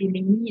của mình, thì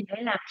mình nhìn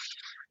thấy là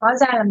hóa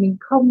ra là mình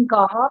không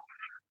có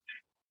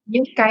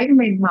những cái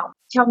mềm mỏng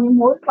trong những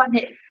mối quan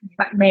hệ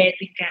bạn bè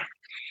tình cảm,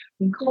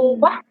 mình khô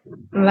quá.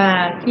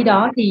 Và khi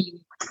đó thì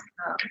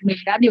mình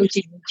đã điều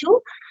chỉnh một chút.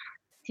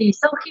 Thì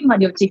sau khi mà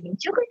điều chỉnh một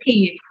chút ấy,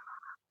 thì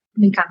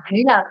mình cảm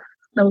thấy là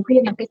đầu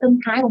tiên là cái tâm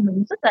thái của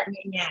mình rất là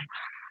nhẹ nhàng.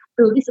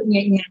 Từ cái sự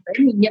nhẹ nhàng đấy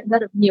mình nhận ra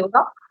được nhiều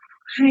góc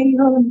hay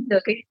hơn, được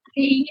cái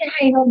ý nghĩa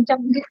hay hơn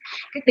trong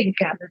cái tình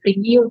cảm,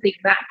 tình yêu, tình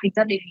bạn, tình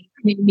gia đình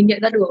mình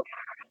nhận ra được.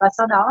 Và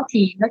sau đó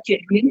thì nó chuyển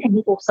biến thành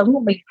cái cuộc sống của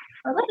mình,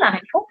 nó rất là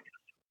hạnh phúc.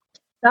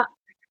 Đó,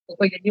 của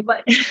mình là như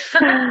vậy.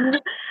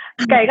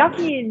 Cái góc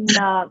nhìn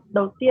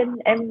đầu tiên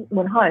em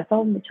muốn hỏi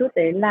sâu một chút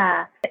đấy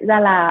là ra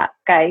là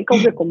cái công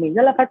việc của mình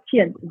rất là phát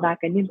triển và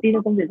cái niềm tin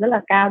trong công việc rất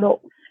là cao độ.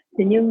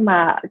 Thế nhưng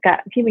mà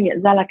khi mình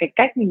nhận ra là cái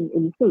cách mình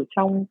ứng xử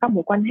trong các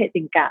mối quan hệ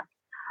tình cảm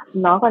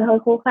nó còn hơi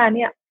khô khan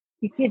ấy ạ,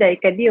 thì khi đấy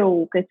cái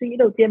suy nghĩ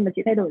đầu tiên mà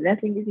chị thay đổi là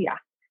suy nghĩ gì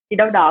ạ? thì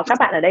đâu đó các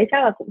bạn ở đây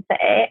chắc là cũng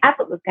sẽ áp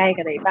dụng được ngay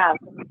cái đấy vào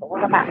trong cuộc sống của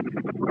các bạn.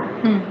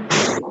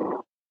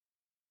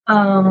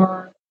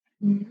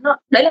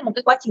 Đấy là một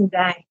cái quá trình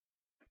dài,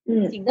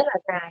 quá trình rất là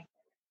dài.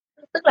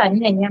 Tức là như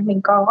này nha, mình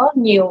có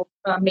nhiều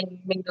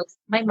mình được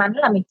may mắn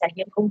là mình trải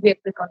nghiệm công việc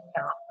từ còn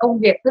nhỏ. Công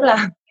việc tức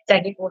là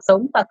trải nghiệm cuộc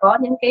sống và có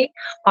những cái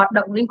hoạt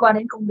động liên quan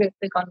đến công việc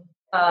từ còn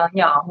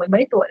nhỏ, mười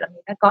mấy tuổi là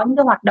người ta có những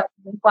cái hoạt động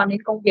liên quan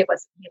đến công việc và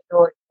sự nghiệp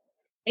rồi.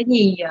 Thế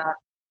thì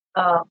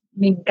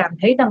mình cảm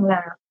thấy rằng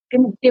là cái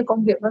mục tiêu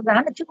công việc nó giá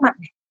là trước mặt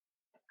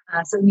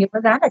này, sự nghiệp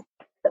nó giá là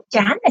chậm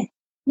chán này,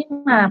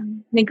 nhưng mà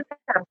mình cứ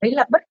cảm thấy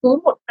là bất cứ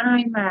một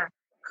ai mà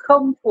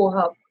không phù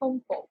hợp, không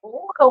cổ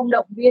vũ, không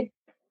động viên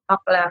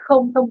hoặc là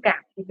không thông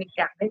cảm thì mình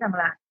cảm thấy rằng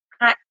là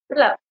tức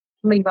là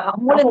mình và họ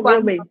không có liên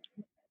quan mình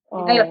thì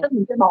ngay lập tức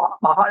mình sẽ bỏ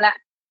họ lại.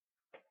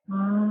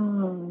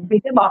 Mình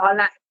sẽ bỏ họ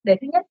lại để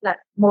thứ nhất là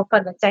một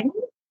phần là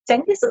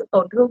tránh cái sự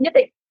tổn thương nhất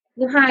định,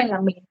 thứ hai là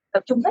mình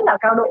tập trung rất là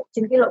cao độ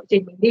trên cái lộ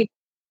trình mình đi.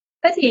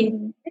 Thế thì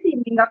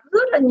mình gặp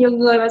rất là nhiều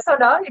người và sau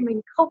đó thì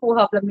mình không phù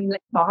hợp là mình lại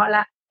bỏ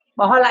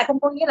họ lại không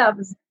có nghĩa là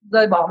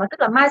rời bỏ, mà tức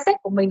là mindset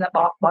của mình là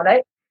bỏ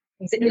đấy,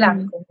 mình sẽ đi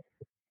làm cùng.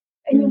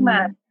 Thế nhưng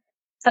mà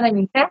sau này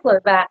mình khác rồi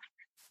và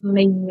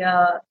mình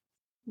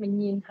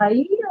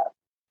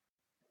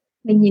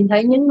nhìn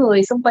thấy những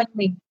người xung quanh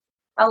mình,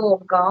 bao gồm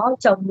có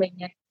chồng mình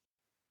này,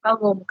 bao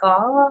gồm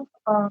có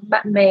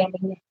bạn bè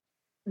mình này,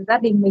 gia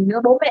đình mình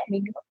nữa, bố mẹ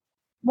mình nữa.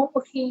 Một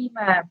khi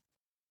mà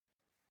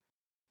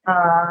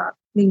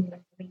mình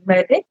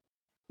mệt ấy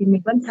thì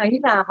mình vẫn thấy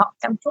là họ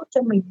chăm chút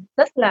cho mình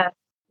rất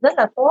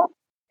là tốt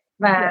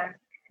và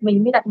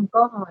mình mới đặt một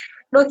câu hỏi.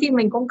 Đôi khi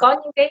mình cũng có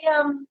những cái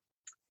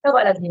nó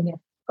gọi là gì nhỉ?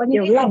 Có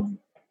những cái hành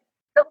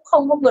nó cũng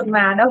không có mượt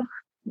mà đâu.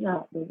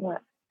 Đúng rồi.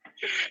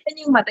 Thế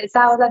nhưng mà tại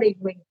sao gia đình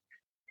mình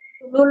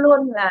luôn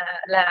luôn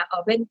là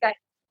ở bên cạnh,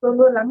 luôn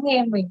luôn lắng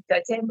nghe mình, chở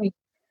che mình,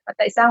 và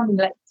tại sao mình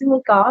lại chưa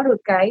có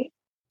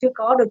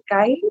được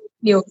cái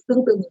điều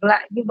tương tự ngược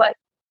lại như vậy?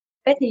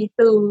 Thế thì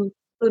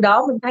từ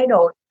đó mình thay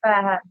đổi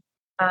và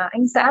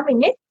anh xã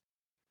mình ấy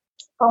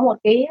có một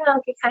cái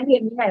khái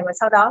niệm như này và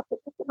sau đó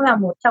cũng là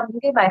một trong những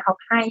cái bài học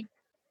hay.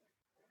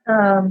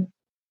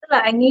 Tức là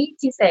anh ấy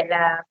chia sẻ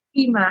là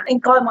khi mà anh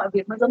coi mọi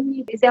việc nó giống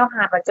như cái gieo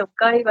hạt và trồng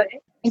cây vậy,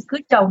 anh cứ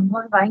trồng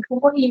thôi và anh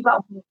không có hy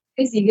vọng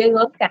cái gì ghê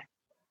gớm cả,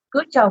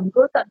 cứ trồng,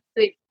 cứ tận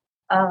tụy,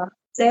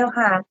 gieo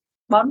hạt,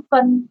 bón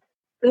phân,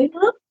 tưới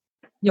nước,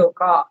 nhổ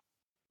cỏ,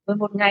 rồi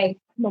một ngày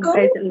cứ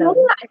lớn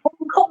lại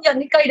không nhận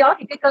cái cây đó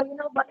thì cái cây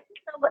nó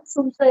vẫn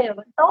sum xuê và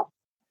vẫn tốt.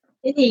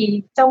 Thế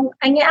thì trong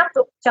anh ấy áp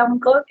dụng trong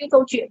cái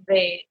câu chuyện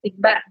về tình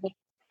bạn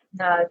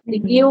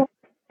tình yêu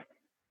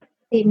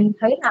thì mình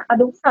thấy là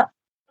đúng thật,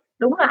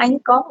 đúng là anh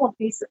có một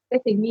cái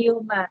tình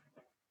yêu mà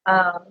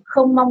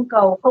không mong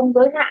cầu, không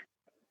giới hạn,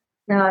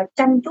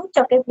 chăm chút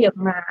cho cái việc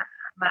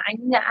mà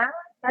anh đã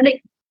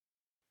định,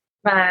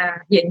 và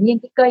hiển nhiên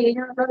cái cây ấy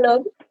nó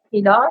lớn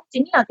thì đó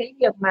chính là cái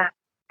việc mà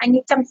anh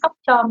ấy chăm sóc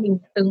cho mình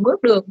từng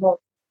bước đường một,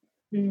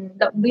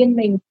 động viên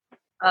mình,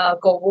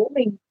 cổ vũ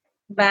mình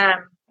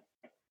và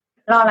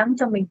lo lắng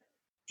cho mình.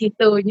 Thì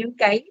từ những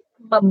cái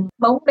mầm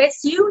mống bé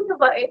xíu như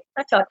vậy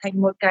nó trở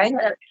thành một cái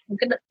gọi là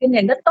cái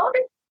nền đất tốt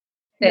đấy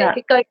để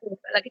cái cây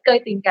gọi là cái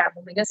cây tình cảm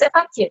của mình nó sẽ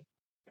phát triển.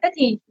 Thế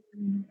thì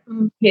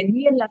hiển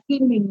nhiên là khi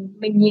mình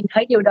nhìn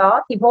thấy điều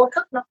đó thì vô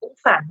thức nó cũng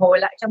phản hồi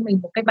lại cho mình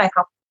một cái bài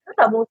học rất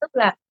là vô thức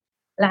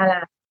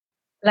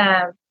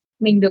là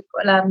mình được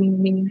gọi là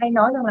mình hay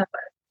nói rằng là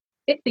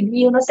cái tình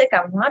yêu nó sẽ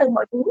cảm hóa được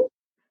mọi thứ.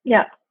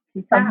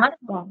 Cảm hóa được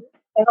mọi thứ,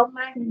 phải không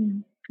Mai?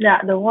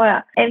 Dạ đúng rồi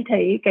ạ. Em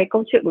thấy cái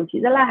câu chuyện của chị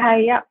rất là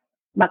hay ạ,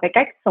 mà cái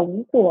cách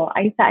sống của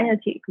anh xã nhà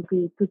chị cực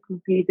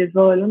kỳ tuyệt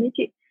vời luôn ý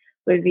chị.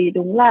 Bởi vì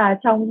đúng là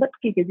trong bất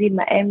kỳ cái gì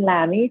mà em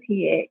làm ấy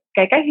thì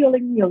cái cách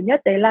healing nhiều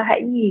nhất đấy là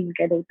hãy nhìn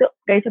cái đối tượng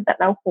gây cho bạn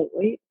đau khổ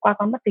ấy qua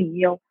con mắt tình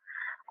yêu.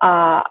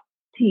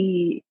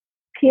 Thì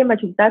khi mà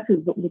chúng ta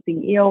sử dụng được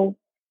tình yêu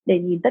để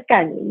nhìn tất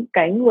cả những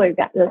cái người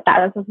tạo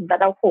ra cho chúng ta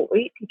đau khổ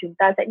ấy, thì chúng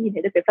ta sẽ nhìn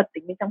thấy được cái Phật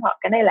tính bên trong họ.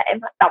 Cái này là em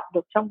đọc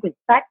được trong quyển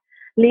sách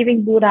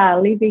Living Buddha,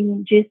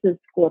 Living Jesus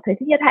của thầy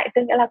Thích Nhất Hạnh,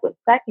 tức nghĩa là quyển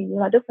sách hình như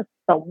là Đức Phật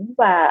sống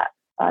và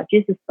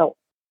Jesus sống.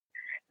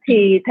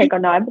 Thì thầy có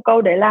nói một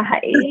câu đấy là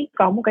hãy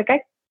có một cái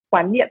cách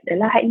quán niệm, đấy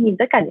là hãy nhìn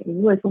tất cả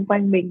những người xung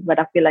quanh mình, và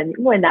đặc biệt là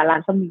những người nào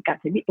làm cho mình cảm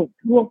thấy bị tổn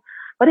thương.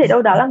 Có thể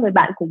đâu đó là người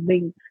bạn của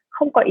mình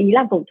không có ý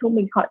làm tổn thương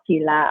mình, họ chỉ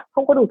là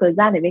không có đủ thời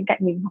gian để bên cạnh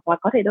mình, hoặc là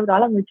có thể đâu đó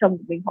là người chồng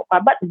của mình, họ quá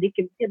bận đi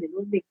kiếm tiền để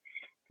nuôi mình,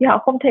 thì họ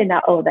không thể nào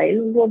ở đấy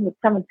luôn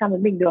 100% với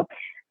mình được.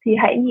 Thì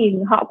hãy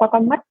nhìn họ qua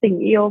con mắt tình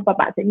yêu và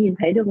bạn sẽ nhìn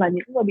thấy được là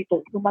những người bị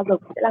tổn thương bao giờ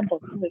cũng sẽ làm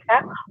tổn thương người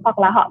khác, hoặc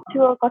là họ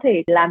chưa có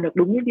thể làm được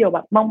đúng như điều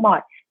bạn mong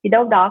mỏi, thì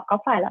đâu đó có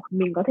phải là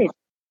mình có thể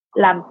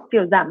làm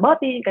kiểu giảm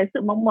bớt đi cái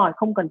sự mong mỏi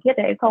không cần thiết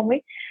đấy hay không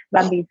ấy,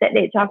 và mình sẽ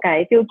để cho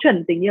cái tiêu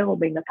chuẩn tình yêu của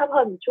mình nó thấp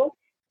hơn một chút,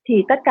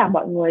 thì tất cả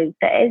mọi người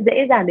sẽ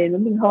dễ dàng đến với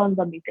mình hơn,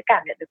 và mình sẽ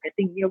cảm nhận được cái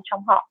tình yêu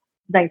trong họ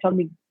dành cho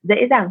mình dễ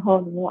dàng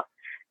hơn, đúng không ạ?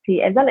 Thì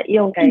em rất là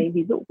yêu cái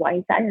ví dụ của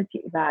anh xã nhà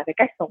chị và cái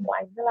cách sống của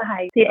anh rất là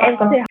hay. Thì em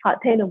có thể hỏi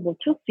thêm được một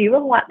chút xíu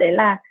không ạ? Đấy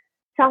là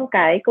trong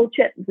cái câu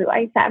chuyện giữa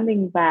anh xã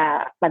mình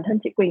và bản thân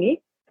chị Quỳnh ý,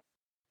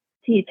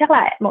 thì chắc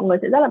là mọi người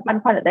sẽ rất là băn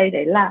khoăn ở đây,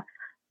 đấy là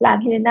làm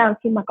như thế nào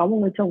khi mà có một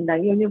người chồng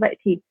đáng yêu như vậy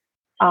thì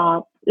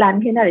làm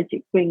như thế nào để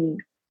chị Quỳnh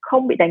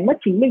không bị đánh mất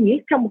chính mình ý.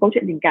 Trong một câu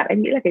chuyện tình cảm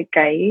em nghĩ là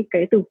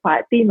cái từ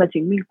khóa tin vào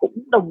chính mình cũng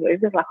đồng nghĩa với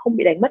việc là không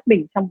bị đánh mất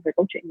mình trong cái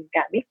câu chuyện tình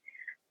cảm ý.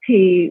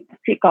 Thì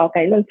chị có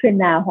cái lời khuyên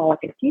nào hoặc là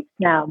cái tip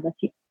nào mà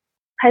chị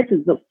hay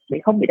sử dụng để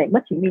không bị đánh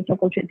mất chính mình trong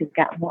câu chuyện tình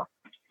cảm không ạ?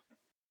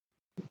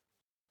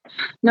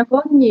 Nó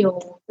có nhiều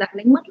dạng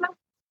đánh mất lắm.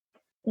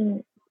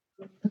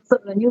 Thực sự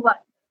là như vậy.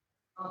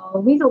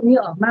 Ví dụ như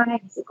ở Mai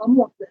thì sẽ có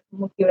một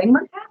kiểu đánh mất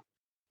khác,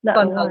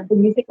 còn ở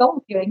Quỳnh sẽ có một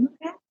kiểu đánh mất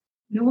khác,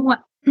 đúng không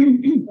ạ?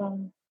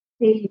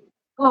 Thì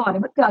câu hỏi này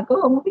bất ngờ,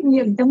 cũng không có kinh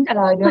nghiệm trong trả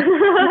lời được.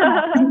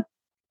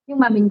 Nhưng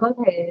mà mình có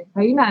thể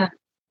thấy là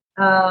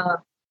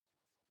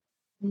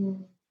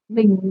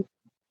mình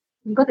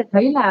có thể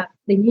thấy là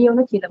tình yêu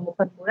nó chỉ là một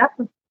phần bù đắp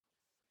thôi.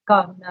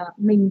 Còn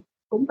mình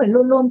cũng phải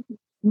luôn luôn,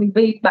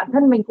 vì bản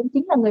thân mình cũng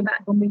chính là người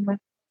bạn của mình mà,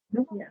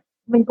 đúng không?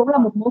 Mình cũng là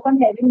một mối quan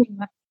hệ với mình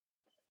mà.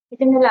 Thế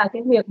cho nên là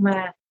cái việc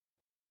mà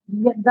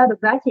nhận ra được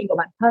giá trị của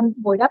bản thân,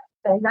 bồi đắp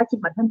cái giá trị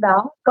bản thân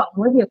đó, cộng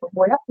với việc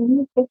bồi đắp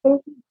những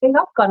cái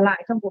góc còn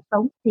lại trong cuộc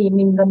sống, thì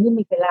mình gần như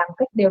mình phải làm một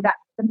cách đều đặn,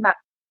 cân bằng.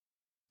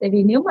 Tại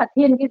vì nếu mà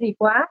thiên cái gì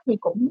quá thì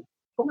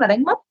cũng là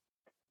đánh mất.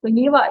 Tôi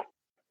nghĩ vậy.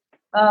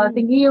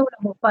 Tình yêu là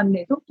một phần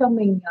để giúp cho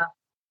mình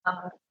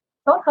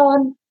tốt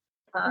hơn,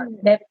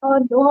 đẹp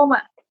hơn, đúng không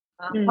ạ?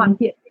 Hoàn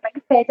thiện cái bánh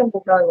xe trong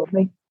cuộc đời của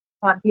mình,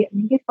 hoàn thiện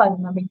những cái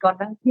phần mà mình còn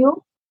đang thiếu,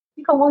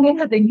 chứ không có nghĩa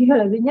là tình yêu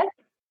là duy nhất.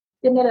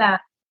 Cho nên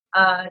là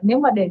nếu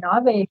mà để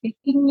nói về cái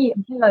kinh nghiệm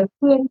hay lời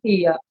khuyên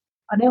thì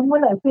ở đây không có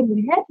lời khuyên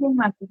gì hết, nhưng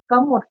mà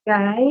có một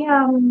cái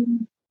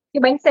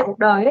bánh xe cuộc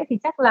đời ấy, thì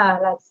chắc là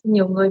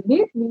nhiều người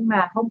biết, nhưng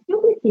mà hôm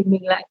trước ấy, thì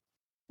mình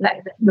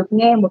lại được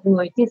nghe một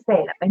người chia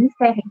sẻ là bánh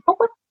xe hạnh phúc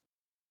ấy.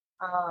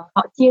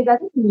 Họ chia ra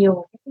rất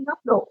nhiều cái góc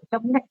độ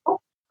trong cái hạnh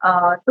phúc.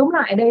 Túm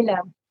lại đây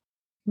là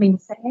mình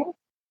sẽ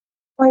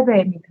quay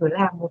về mình thử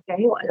làm một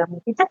cái gọi là một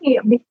cái trắc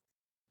nghiệm đi.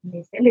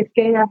 Mình sẽ liệt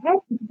kê ra hết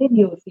những cái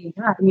điều gì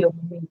nó là điều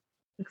mà mình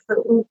thực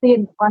sự ưu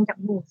tiên và quan trọng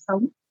trong cuộc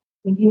sống.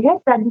 Mình ghi hết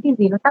ra những cái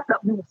gì nó tác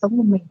động đến cuộc sống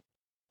của mình,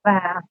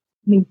 và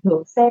mình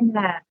thử xem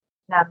là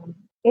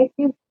cái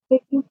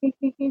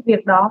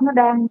việc đó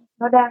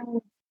nó đang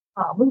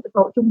ở mức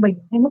độ trung bình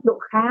hay mức độ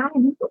khá hay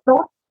mức độ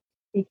tốt.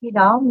 Thì khi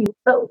đó mình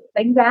tự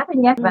đánh giá thôi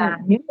nhé. Và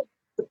nếu mình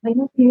tự thấy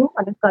nó thiếu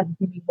và nó cần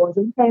thì mình bồi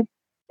dưỡng thêm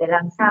để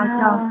làm sao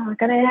cho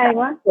cái này hay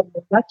quá,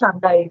 nó tròn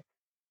đầy,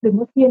 đừng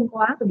có thiên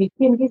quá, bởi vì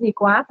thiên cái gì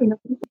quá thì nó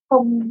cũng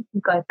không,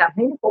 cảm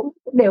thấy nó cũng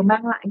đều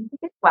mang lại những cái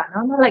kết quả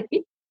nó lệch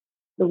ít.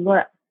 Đúng rồi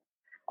ạ.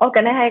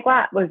 Cái này hay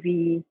quá, bởi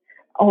vì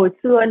hồi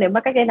xưa nếu mà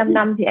cách đây 5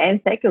 năm thì em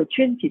sẽ kiểu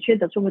chỉ chuyên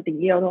tập trung vào tình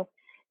yêu thôi.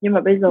 Nhưng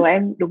mà bây giờ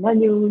em đúng là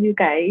như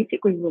cái chị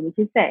Quỳnh vừa mới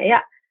chia sẻ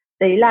ạ.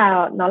 Đấy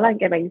là nó là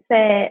cái bánh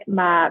xe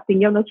mà tình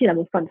yêu nó chỉ là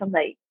một phần trong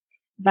đấy.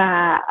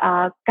 Và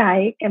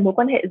cái mối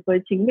quan hệ với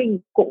chính mình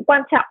cũng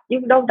quan trọng,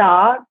 nhưng đâu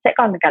đó sẽ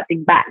còn cả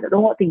tình bạn nữa,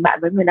 đúng không? Tình bạn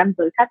với người nam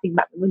giới khác, tình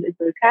bạn với người nữ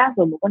giới khác,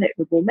 rồi mối quan hệ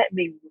với bố mẹ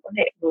mình, mối quan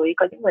hệ với,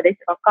 có những người đây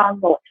sẽ có con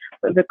rồi,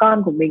 với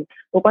con của mình,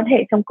 mối quan hệ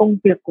trong công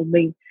việc của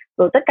mình,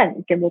 rồi tất cả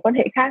những cái mối quan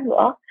hệ khác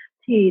nữa.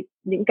 Thì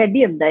những cái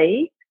điểm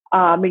đấy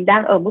mình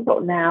đang ở mức độ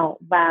nào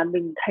và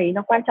mình thấy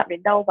nó quan trọng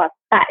đến đâu, và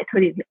tại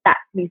thời điểm hiện tại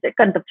mình sẽ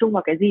cần tập trung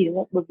vào cái gì, đúng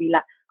không? Bởi vì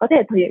là có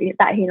thể thời điểm hiện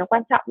tại thì nó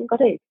quan trọng, nhưng có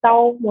thể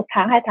sau 1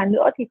 tháng 2 tháng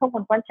nữa thì không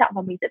còn quan trọng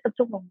và mình sẽ tập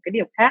trung vào một cái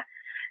điểm khác.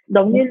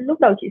 Giống như lúc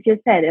đầu chị chia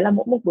sẻ, đấy là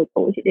mỗi một buổi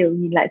tối chị đều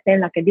nhìn lại xem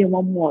là cái điều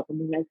mong mỏi của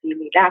mình là gì,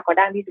 mình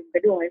đang đi đúng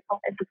cái đường hay không.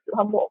 Em thực sự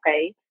hâm mộ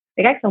cái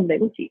cách sống đấy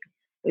của chị,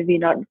 bởi vì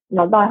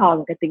nó đòi hỏi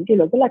một cái tính kỷ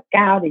luật rất là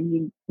cao để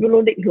nhìn, luôn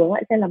luôn định hướng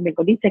lại xem là mình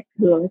có đi chệch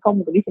đường hay không,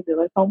 mình có đi chệch đường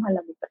hay không, hay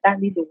là mình vẫn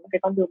đang đi đúng cái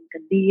con đường mình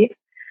cần đi ấy.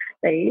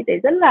 Đấy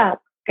rất là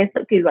cái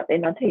sự kỷ luật đấy,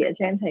 nó thể hiện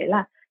cho em thấy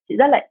là chị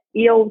rất là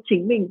yêu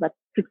chính mình và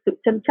thực sự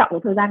trân trọng cái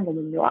thời gian của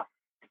mình nữa.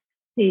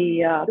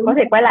 Thì có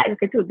thể quay lại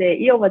cái chủ đề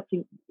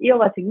yêu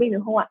và chính mình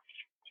được không ạ?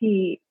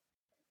 Thì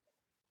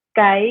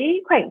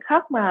cái khoảnh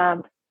khắc mà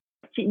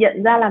chị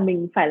nhận ra là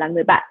mình phải là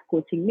người bạn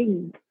của chính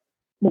mình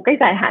một cách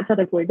dài hạn cho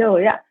tới cuối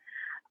đời ạ,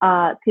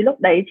 thì lúc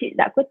đấy chị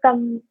đã quyết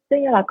tâm, tức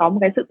là có một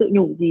cái sự tự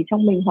nhủ gì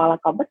trong mình, hoặc là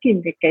có bất kỳ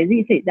cái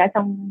gì xảy ra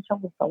trong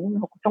cuộc sống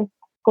hoặc trong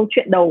câu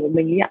chuyện đầu của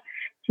mình ấy ạ,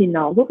 thì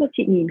nó giúp cho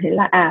chị nhìn thấy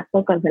là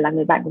tôi cần phải là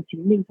người bạn của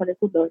chính mình cho đến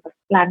cuộc đời, và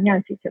làm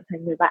nha chị trở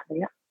thành người bạn đấy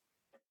ạ.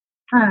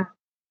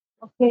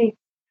 Ok.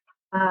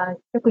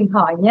 Cho Quỳnh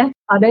hỏi nhé,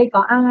 ở đây có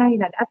ai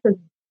là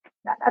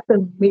đã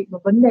từng bị một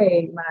vấn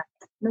đề mà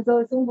nó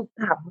rơi xuống vực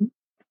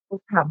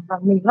thẳm và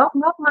mình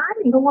ngóc mãi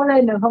mình không có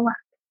lên được không ạ?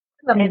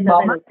 Tức là mình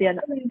bỏ mắt.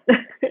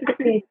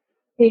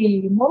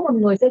 Thì mỗi một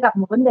người sẽ gặp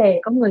một vấn đề,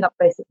 có người gặp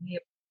về sự nghiệp,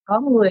 có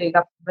người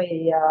gặp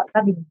về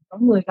gia đình, có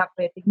người gặp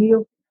về tình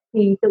yêu.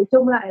 Thì tự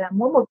chung lại là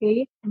mỗi một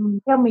cái,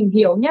 theo mình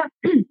hiểu nhá,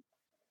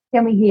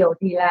 theo mình hiểu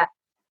thì là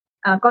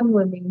con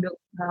người mình được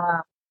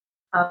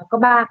có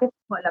ba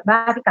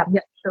cái cảm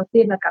nhận. Đầu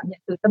tiên là cảm nhận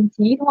từ tâm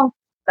trí, đúng không?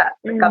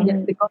 Cảm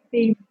nhận từ con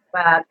tim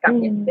và cảm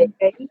nhận về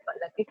cái gọi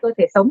là cái cơ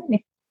thể sống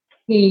này.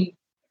 Thì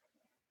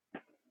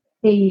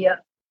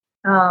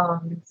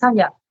sao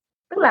nhỉ?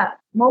 Tức là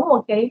mỗi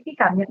một cái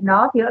cảm nhận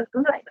đó thì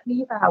cứ lại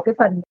đi vào cái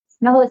phần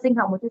nó hơi sinh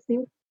học một chút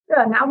xíu, tức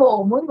là não bộ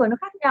của mỗi người nó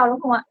khác nhau, đúng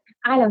không ạ?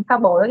 ai làm sao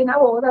bổ ra cái não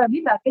bộ ra là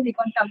biết là cái gì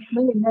quan trọng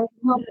với mình đây,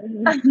 đúng không?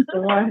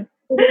 Đúng rồi.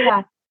 Cho nên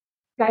là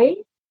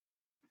cái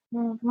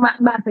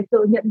bạn phải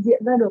tự nhận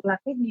diện ra được là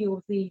cái điều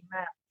gì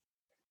mà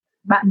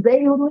bạn dễ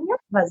yếu đuối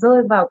nhất và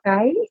rơi vào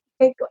cái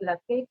gọi là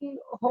cái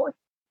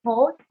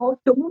hố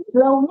trũng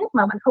lâu nhất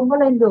mà bạn không có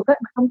lên được ấy,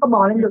 bạn không có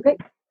bò lên được ấy,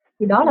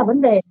 thì đó là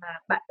vấn đề mà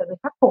bạn cần phải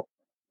khắc phục.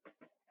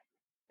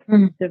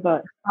 Tuyệt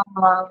vời.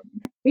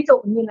 Ví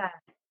dụ như là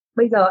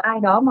bây giờ ai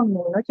đó mà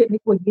ngồi nói chuyện với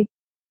Quỳnh đi,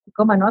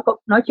 có mà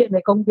nói chuyện về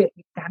công việc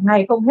thì cả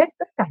ngày không hết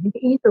tất cả những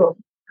cái ý tưởng,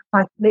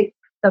 hoạch định,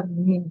 tầm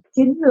nhìn,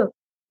 chiến lược,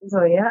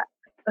 rồi á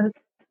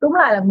đúng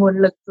lại là nguồn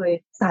lực, rồi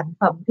sản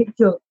phẩm thị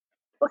trường,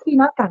 có khi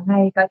nó cả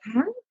ngày, cả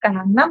tháng, cả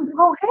hàng năm cũng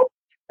không hết,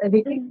 tại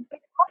vì cái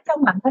cốt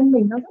trong bản thân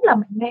mình nó rất là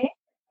mạnh mẽ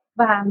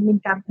và mình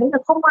cảm thấy là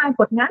không ai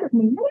quật ngã được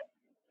mình hết,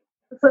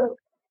 thực sự.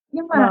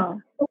 Nhưng mà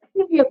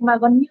cái việc mà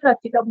gần như là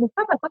chỉ động một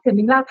phát là có thể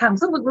mình lao thẳng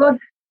xuống vực luôn,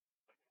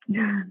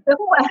 đúng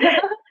không ạ?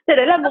 Thế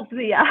đấy là mục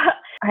gì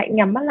ạ? Hãy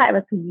nhắm mắt lại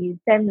và thử nhìn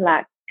xem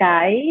là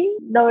cái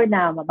nơi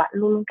nào mà bạn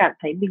luôn luôn cảm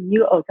thấy mình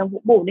như ở trong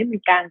vũng bùn ấy, mình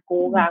càng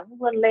cố gắng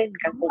vươn lên, mình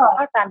càng cố gắng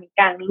thoát ra, mình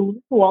càng lún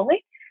xuống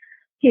ấy,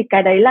 thì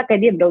cái đấy là cái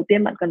điểm đầu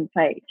tiên bạn cần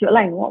phải chữa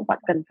lành, đúng không? Bạn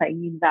cần phải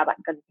nhìn vào, bạn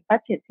cần phải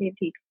phát triển thêm.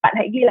 Thì bạn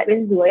hãy ghi lại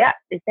bên dưới ạ,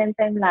 để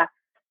xem là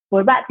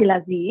với bạn thì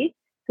là gì.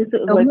 Thực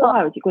sự với câu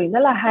hỏi của chị Quỳnh rất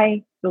là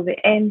hay. Đối với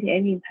em thì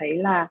em nhìn thấy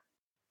là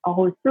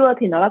hồi xưa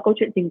thì nó là câu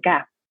chuyện tình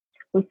cảm,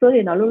 hồi xưa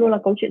thì nó luôn luôn là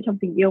câu chuyện trong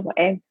tình yêu của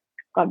em.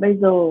 Còn bây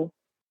giờ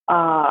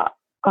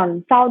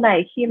còn sau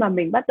này khi mà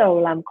mình bắt đầu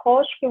làm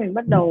coach, khi mình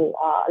bắt đầu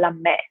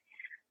làm mẹ,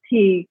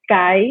 thì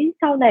cái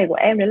sau này của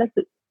em đấy là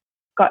sự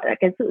gọi là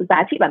cái sự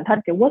giá trị bản thân,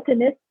 cái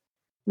worthiness.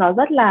 Nó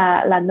rất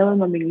là nơi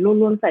mà mình luôn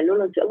luôn phải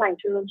chữa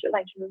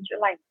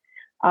lành,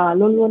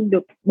 luôn luôn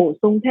được bổ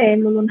sung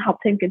thêm, luôn luôn học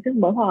thêm kiến thức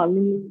mới, hoặc là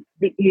luôn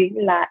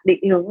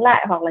định hướng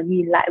lại, hoặc là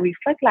nhìn lại,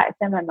 reflect lại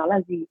xem là nó là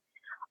gì.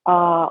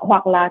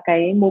 Hoặc là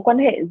cái mối quan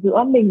hệ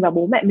giữa mình và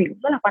bố mẹ mình cũng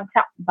rất là quan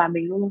trọng, và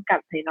mình luôn luôn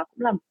cảm thấy nó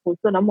cũng là hồi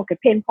xưa nó một cái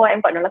pain point, em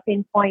gọi nó là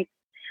pain point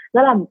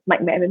rất là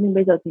mạnh mẽ với mình.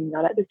 Bây giờ thì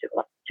nó đã được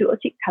chữa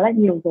trị khá là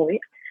nhiều rồi ấy.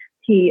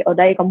 Thì ở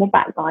đây có một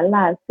bạn nói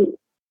là sự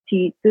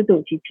tư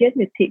tưởng trí triết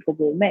miệt thị của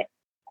bố mẹ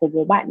của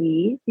bố bạn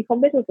ý, thì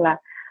không biết được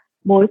là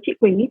với chị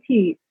Quỳnh ý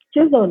thì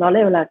trước giờ nó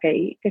đều là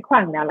cái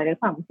khoảng nào là cái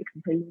khoảng mà chị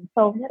cảm thấy lún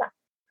sâu nhất ạ?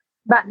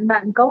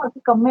 Bạn có một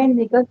cái comment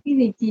gì cơ, cái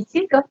gì trí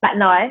triết cơ?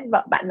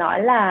 Bạn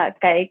nói là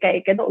cái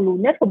độ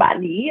lún nhất của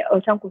bạn ý ở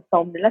trong cuộc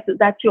sống đấy là sự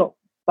gia trưởng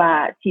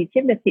và trí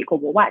triết miệt thị của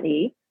bố bạn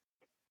ý.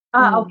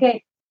 Ok,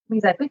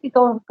 mình giải quyết cái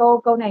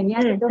câu này nha.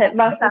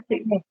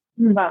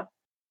 Vâng.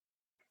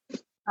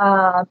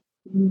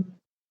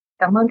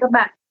 Cảm ơn các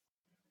bạn.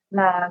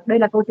 Là đây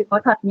là câu chuyện có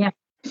thật nha.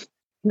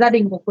 Gia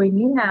đình của Quỳnh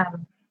nghĩ là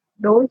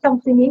trong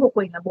suy nghĩ của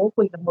Quỳnh là bố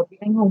Quỳnh là một vị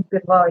anh hùng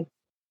tuyệt vời,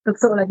 thực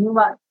sự là như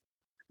vậy.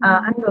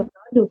 Ăn được,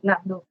 nói được,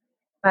 làm được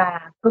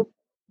và cực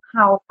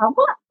hào phóng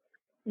á.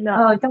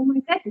 Trong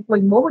mindset của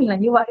Quỳnh, bố Quỳnh là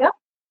như vậy á.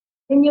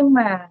 Thế nhưng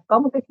mà có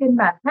một cái phiên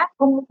bản khác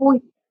không vui,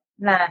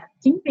 là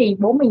chính vì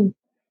bố mình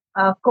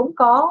cũng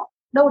có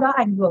đâu đó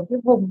ảnh hưởng cái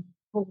vùng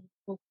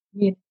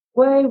miền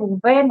quê, vùng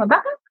ven mà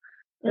Bắc á,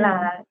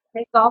 là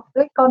sẽ có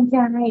cái con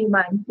trai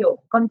mà kiểu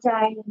con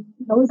trai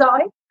nối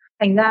dõi,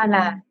 thành ra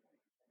là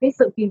cái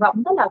sự kỳ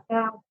vọng rất là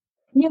cao.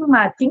 Nhưng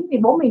mà chính vì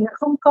bố mình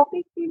không có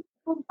cái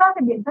phương pháp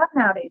hay biện pháp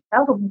nào để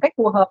giáo dục một cách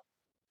phù hợp,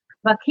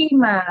 và khi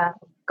mà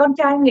con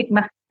trai nghịch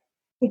mà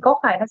thì có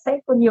phải nó sẽ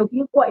có nhiều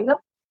cái quậy lắm,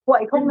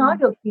 quậy không nói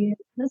được thì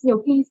nó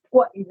nhiều khi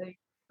quậy rồi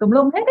tùm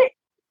lum hết ấy.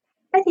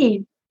 Thế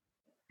thì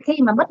khi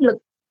mà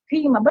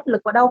bất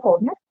lực và đau khổ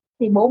nhất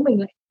thì bố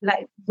mình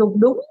lại dùng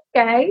đúng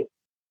cái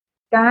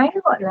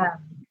gọi là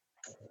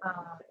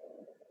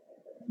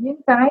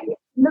những cái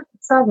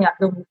sao nhỉ,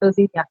 dùng từ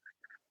gì nhỉ,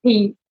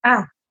 thì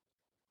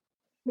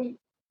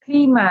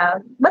khi mà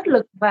bất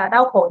lực và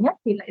đau khổ nhất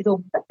thì lại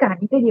dùng tất cả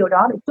những cái điều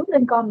đó để trút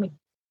lên con mình.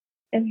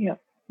 Em hiểu.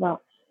 Vâng.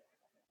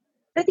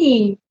 Thế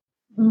thì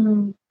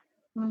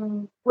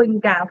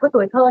Quỳnh cả cái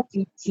tuổi thơ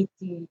chỉ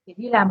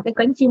đi làm cái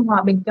cánh chim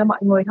hòa bình cho mọi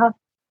người thôi.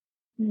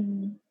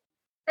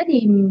 Thế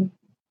thì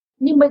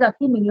nhưng bây giờ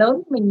khi mình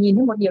lớn, mình nhìn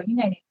thấy một điều như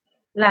này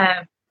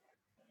là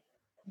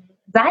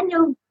giá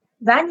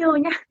như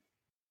nhá,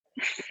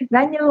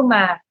 giá như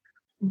mà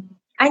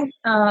anh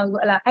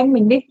gọi là anh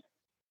mình đi,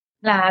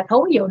 là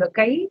thấu hiểu được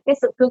cái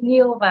sự thương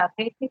yêu và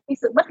cái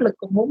sự bất lực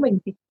của bố mình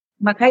thì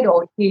mà thay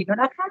đổi thì nó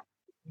đã khác.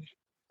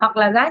 Hoặc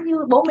là giá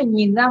như bố mình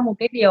nhìn ra một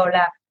cái điều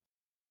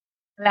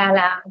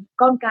là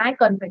con cái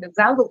cần phải được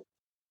giáo dục,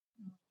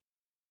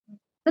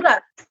 tức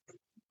là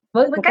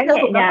với cách giáo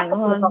dục nhẹ nhàng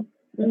hơn.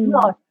 Đúng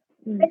rồi.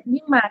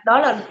 Nhưng mà đó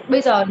là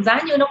bây giờ giá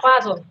như nó qua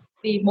rồi,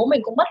 vì bố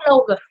mình cũng mất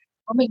lâu rồi,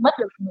 bố mình mất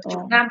được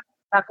 10 năm,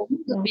 và cũng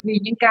vì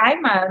những cái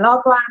mà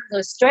lo toan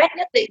rồi stress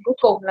nhất định, cuối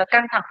cùng là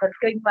căng thẳng thần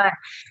kinh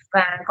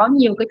và có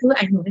nhiều cái thứ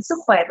ảnh hưởng đến sức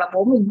khỏe và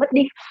bố mình mất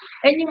đi.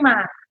 Thế nhưng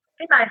mà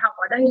cái bài học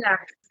ở đây là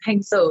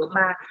hành xử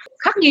mà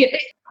khắc nghiệt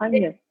ấy.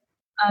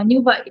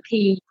 Như vậy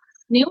thì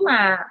nếu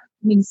mà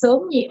mình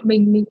sớm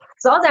mình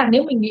rõ ràng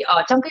nếu mình bị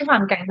ở trong cái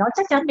hoàn cảnh đó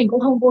chắc chắn mình cũng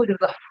không vui được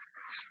rồi.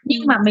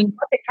 Nhưng mà mình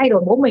có thể thay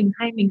đổi bố mình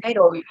hay mình thay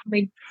đổi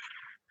mình,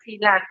 thì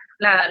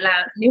là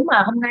nếu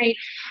mà hôm nay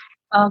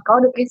có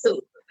được cái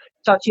sự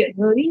trò chuyện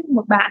với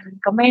một bạn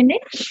comment ấy,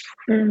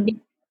 thì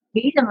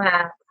nghĩ rằng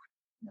là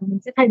mình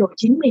sẽ thay đổi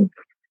chính mình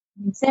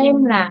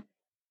xem là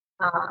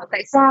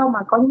tại sao mà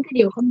có những cái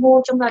điều không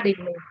vui trong gia đình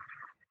mình,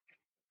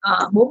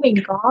 bố mình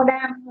có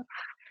đang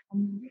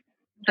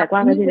trải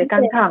qua cái gì đấy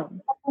căng thẳng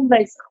không,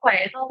 về sức khỏe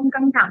không,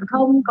 căng thẳng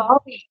không, có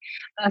bị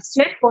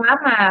stress quá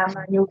mà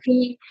nhiều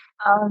khi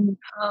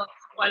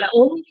gọi là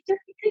uống những chất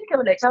kích thích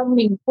để cho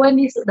mình quên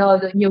đi sự đời,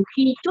 rồi nhiều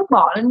khi trút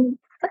bỏ lên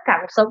tất cả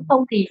cuộc sống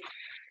không. Thì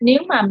nếu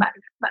mà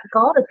bạn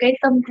có được cái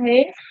tâm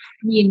thế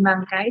nhìn bằng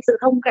cái sự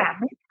thông cảm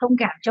ấy, thông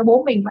cảm cho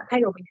bố mình, bạn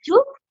thay đổi mình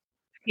trước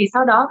thì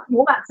sau đó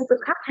bố bạn sẽ tự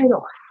khắc thay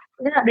đổi.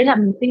 Đấy là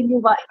mình tin như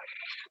vậy.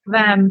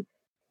 Và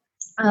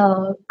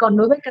còn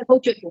đối với cái câu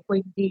chuyện của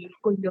Quỳnh thì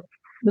Quỳnh được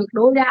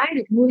đối đãi,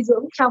 được nuôi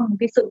dưỡng trong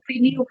cái sự phi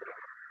lưu,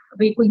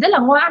 vì Quỳnh rất là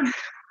ngoan.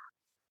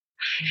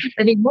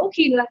 Tại vì mỗi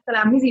khi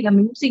làm cái gì là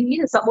mình cũng suy nghĩ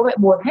là sợ bố mẹ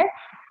buồn hết,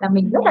 là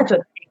mình rất là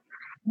chuẩn bị,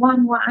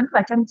 ngoan ngoãn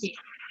và chăm chỉ.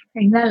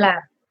 Thành ra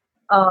là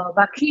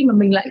và khi mà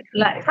mình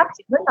lại phát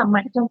triển rất là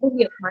mạnh trong cái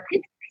việc mà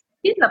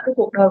thiết lập cái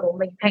cuộc đời của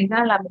mình, thành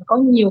ra là mình có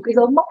nhiều cái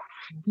dấu mốc,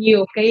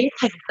 nhiều cái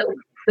thành tựu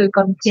từ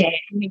còn trẻ.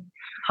 Mình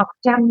học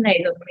chăm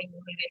này, rồi mình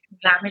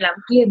làm này làm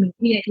kia, mình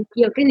thi này thi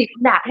kia, cái gì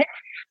cũng đạt hết,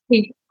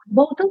 thì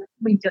vô thức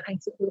mình trở thành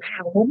sự tự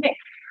hào của bố mẹ.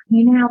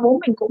 Ngày nào bố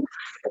mình cũng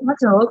nói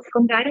trời ơi,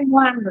 con gái nó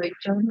ngoan rồi,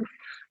 trời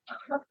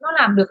ơi, nó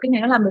làm được cái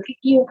này, nó làm được cái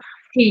kia.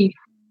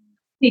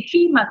 Thì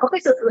khi mà có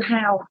cái sự tự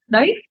hào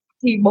đấy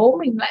thì bố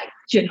mình lại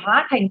chuyển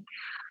hóa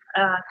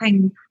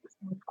thành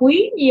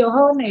quý nhiều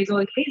hơn này,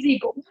 rồi cái gì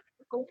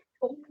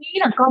cũng nghĩ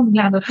là con mình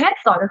làm được hết,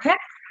 giỏi được hết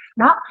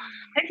đó.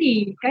 Thế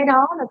thì cái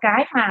đó là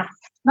cái mà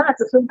nó là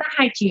sự tương tác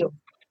hai chiều.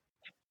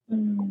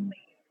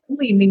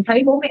 Vì mình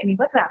thấy bố mẹ mình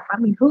vất vả quá,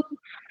 mình thương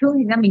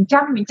thì ra mình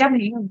chăm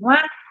thì mình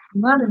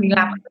ngoan rồi mình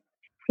làm.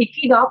 Thì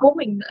khi đó bố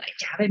mình lại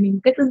trả về mình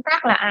cái tương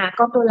tác là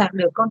con tôi làm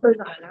được, con tôi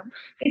giỏi lắm,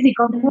 cái gì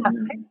con cũng làm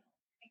hết.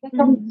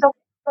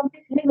 Trong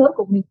cái thế giới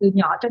của mình từ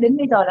nhỏ cho đến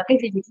bây giờ là cái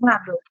gì mình cũng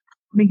làm được,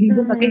 mình hình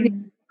dung là cái gì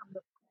cũng làm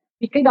được.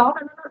 Thì cái đó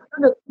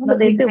nó được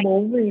đến từ bố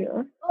mình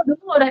nữa. Đúng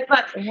rồi đấy.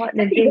 Và đúng rồi,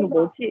 đến từ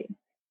bố chị.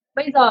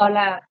 Bây giờ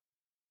là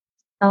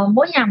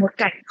mỗi nhà một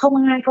cảnh,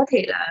 không ai có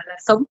thể là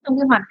sống trong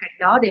cái hoàn cảnh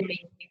đó để mình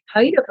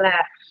thấy được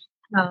là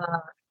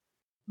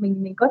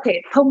mình có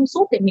thể thông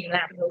suốt để mình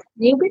làm được.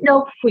 Nếu biết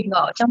đâu Quỳnh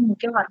ở trong một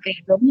cái hoàn cảnh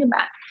giống như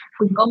bạn,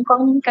 Quỳnh cũng có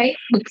những cái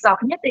bực dọc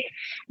nhất định,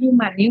 nhưng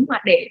mà nếu mà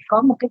để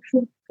có một cái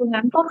phương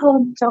án tốt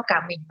hơn cho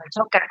cả mình và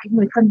cho cả cái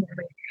người thân của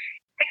mình,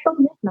 cách tốt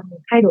nhất là mình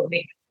thay đổi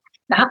mình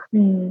đó.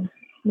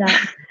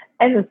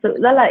 Em thực sự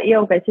rất là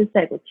yêu cái chia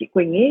sẻ của chị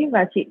Quỳnh ấy,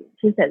 và chị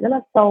chia sẻ rất là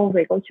sâu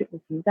về câu chuyện của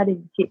chính gia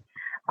đình chị.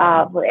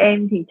 Với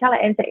em thì chắc là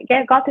em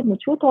sẽ góp thêm một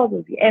chút thôi,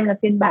 bởi vì em là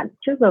phiên bản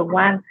trước giờ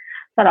ngoan,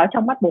 sau đó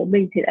trong mắt bố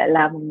mình thì lại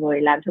là một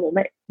người làm cho bố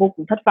mẹ vô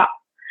cùng thất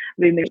vọng,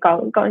 vì mình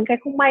có những cái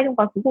không may trong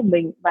quá khứ của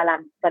mình, và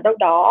đâu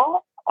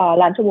đó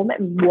làm cho bố mẹ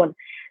mình buồn,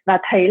 và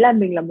thấy là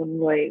mình là một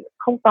người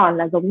không còn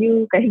là giống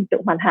như cái hình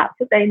tượng hoàn hảo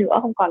trước đây nữa,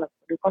 không còn là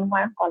đứa con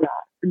ngoan, không còn là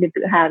niềm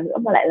tự hào nữa,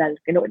 mà lại là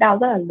cái nỗi đau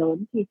rất là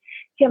lớn. Thì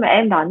khi mà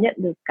em đón nhận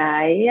được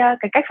cái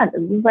cách phản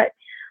ứng như vậy,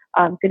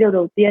 cái điều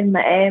đầu tiên mà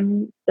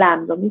em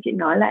làm, giống như chị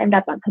nói, là em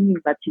đặt bản thân mình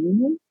vào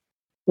chính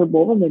người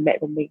bố và người mẹ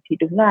của mình. Thì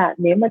đúng là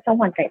nếu mà trong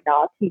hoàn cảnh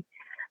đó thì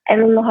em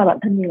luôn luôn hỏi bản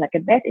thân mình là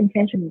cái best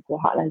intention của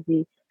họ là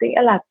gì, tức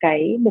nghĩa là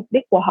cái mục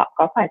đích của họ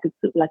có phải thực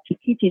sự là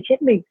khi chỉ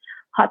chết mình,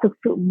 họ thực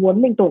sự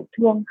muốn mình tổn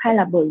thương, hay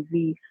là bởi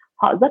vì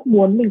họ rất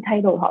muốn mình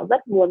thay đổi, họ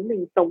rất muốn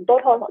mình sống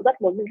tốt hơn, họ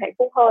rất muốn mình hạnh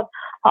phúc hơn,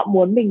 họ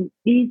muốn mình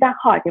đi ra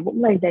khỏi cái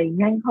vũng lầy đầy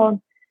nhanh hơn.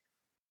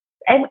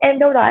 Em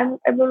đâu đó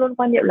em luôn luôn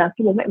quan niệm là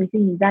khi bố mẹ mình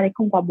sinh mình ra thì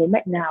không có bố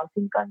mẹ nào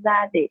sinh con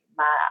ra để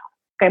mà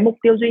cái mục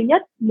tiêu duy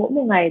nhất mỗi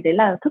một ngày đấy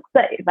là thức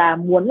dậy và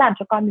muốn làm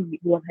cho con mình bị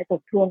buồn hay tổn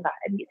thương cả.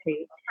 Em nghĩ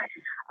thế.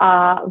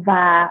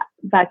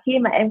 Và khi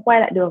mà em quay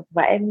lại được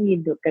và em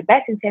nhìn được cái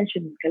best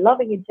intention, cái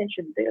loving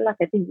intention, tức là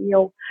cái tình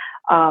yêu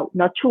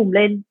nó trùm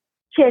lên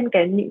trên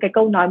những cái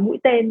câu nói mũi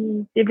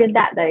tên viên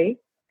đạn đấy,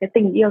 cái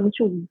tình yêu nó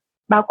trùm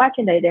bao quát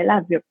trên đấy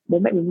là việc bố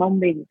mẹ mình mong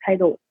mình thay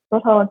đổi tốt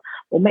hơn,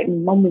 bố mẹ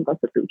mình mong mình có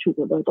sự tự chủ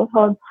của đời tốt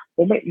hơn,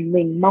 bố mẹ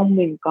mình mong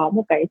mình có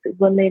một cái sự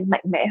vươn lên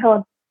mạnh mẽ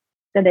hơn.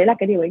 Nên đấy là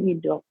cái điều em nhìn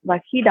được. Và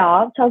khi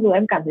đó cho dù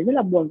em cảm thấy rất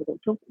là buồn và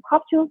cũng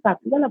khóc trước và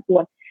cũng rất là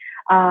buồn,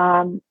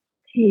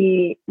 thì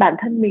bản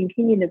thân mình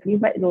khi nhìn được như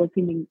vậy rồi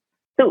thì mình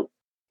tự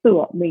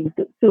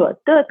sửa,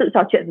 tức là tự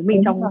trò chuyện với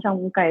mình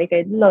trong cái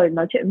lời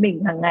nói chuyện với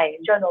mình hàng ngày,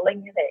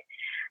 journaling như thế.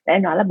 Để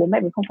em nói là bố mẹ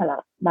mình không phải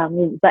là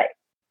ngủ dậy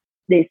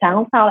để sáng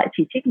hôm sau lại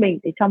chỉ trích mình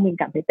để cho mình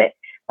cảm thấy tệ,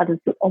 và thực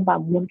sự ông bà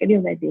muốn cái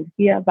điều này điều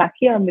kia. Và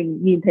khi mà mình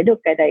nhìn thấy được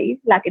cái đấy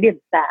là cái điểm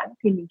sáng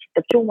thì mình chỉ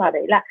tập trung vào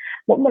đấy, là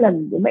mỗi một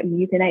lần bố mẹ mình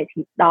như thế này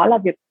thì đó là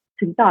việc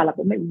chứng tỏ là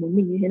bố mẹ mình muốn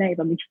mình như thế này,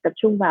 và mình chỉ tập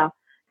trung vào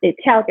để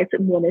theo cái sự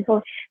muốn đấy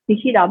thôi. Thì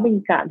khi đó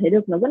mình cảm thấy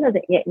được nó rất là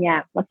nhẹ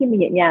nhàng, và khi mình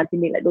nhẹ nhàng thì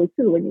mình lại đối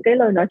xử với những cái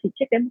lời nói chỉ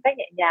trích đến một cách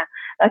nhẹ nhàng.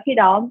 Và khi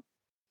đó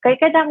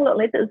cái năng lượng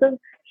đấy tự dưng,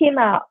 khi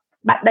mà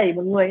bạn đẩy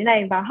một người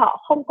này và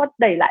họ không có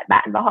đẩy lại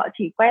bạn, và họ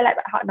chỉ quay lại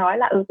bạn, họ nói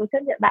là tôi chấp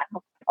nhận bạn,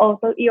 hoặc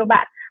tôi yêu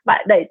bạn,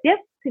 bạn đẩy tiếp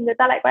thì người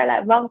ta lại quay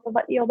lại vâng tôi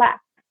vẫn yêu bạn.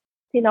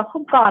 thì nó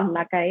không còn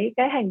là cái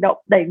hành động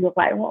đẩy ngược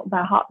lại, đúng không?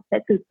 Và họ sẽ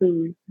từ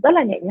từ rất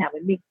là nhẹ nhàng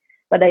với mình.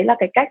 Và đấy là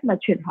cái cách mà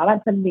chuyển hóa bản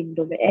thân mình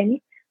đối với em ý.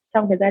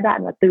 Trong cái giai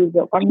đoạn mà từ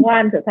kiểu con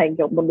ngoan trở thành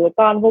kiểu một đứa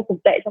con vô cùng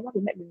tệ trong mắt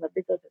bố mẹ mình, và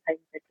bây giờ trở thành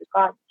một đứa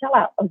con chắc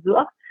là ở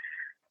giữa.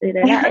 Thì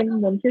đấy là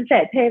em muốn chia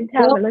sẻ thêm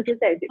theo cái lời chia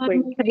sẻ của chị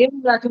Quỳnh. Thấy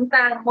là chúng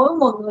ta mỗi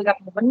một người gặp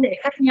một vấn đề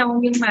khác nhau,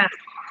 nhưng mà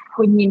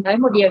Quỳnh nhìn thấy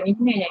một điều như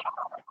thế này này.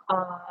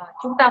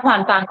 Chúng ta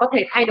hoàn toàn có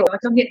thể thay đổi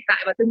trong hiện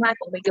tại và tương lai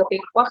của mình được, vì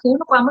quá khứ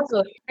nó qua mất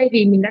rồi. Thay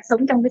vì mình đã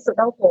sống trong cái sự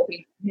đau khổ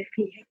vì nhiệt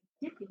thị hay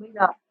chết, thì bây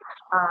giờ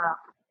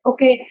ok,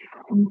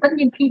 tất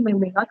nhiên khi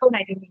mình nói câu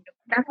này thì mình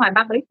đã ngoài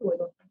 30 tuổi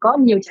rồi, có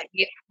nhiều trải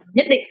nghiệm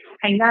nhất định,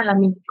 thành ra là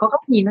mình có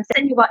góc nhìn nó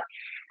sẽ như vậy.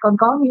 Còn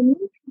có những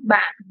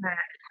bạn mà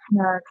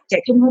trẻ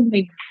trung hơn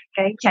mình,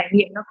 cái trải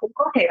nghiệm nó cũng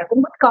có thể là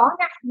cũng vẫn có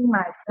nhá, nhưng mà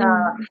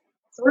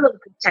số lượng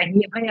trải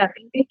nghiệm hay là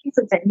cái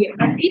sự trải nghiệm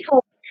nó ít hơn,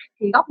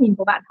 thì góc nhìn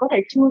của bạn có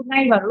thể chui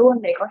ngay vào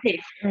luôn để có thể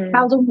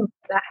bao dung được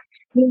lại.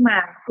 Nhưng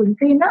mà Quỳnh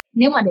tin đó,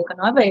 nếu mà để có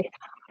nói về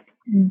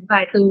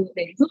vài từ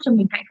để giúp cho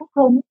mình hạnh phúc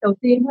hơn, đầu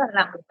tiên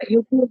là mình phải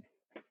yêu thương,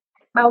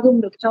 bao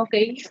dung được cho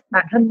cái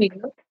bản thân mình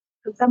nữa.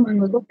 Thực ra mọi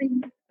người có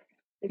tin,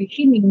 bởi vì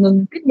khi mình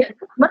ngừng tiếp nhận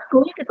bất cứ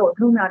những cái tổn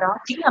thương nào đó,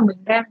 chính là mình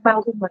đang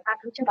bao dung và tha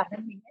thứ cho bản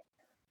thân mình ấy.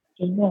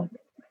 Đúng rồi,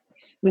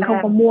 mình không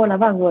có mua nó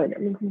vào người nữa,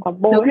 mình không có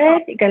bôi hết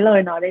những cái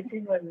lời nói đến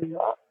trên người mình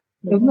nữa.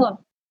 Đúng rồi.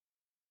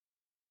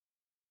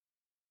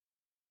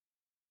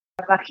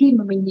 Và khi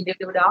mà mình nhìn được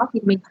điều đó thì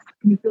mình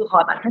tự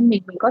hỏi bản thân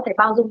mình có thể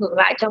bao dung ngược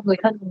lại cho người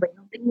thân của mình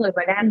không? Những người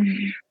mà đang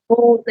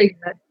vô tình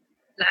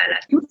là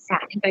chút xả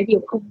những cái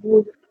điều không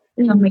vui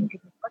cho mình, thì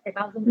mình có thể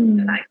bao dung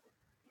ngược lại.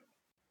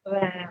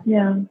 Và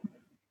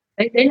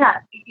đấy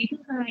là ý thứ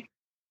hai.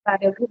 Và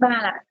điều thứ ba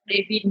là,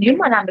 để vì nếu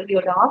mà làm được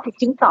điều đó thì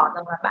chứng tỏ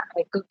rằng là bạn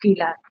phải cực kỳ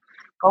là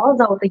có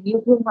giàu tình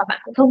yêu thương, và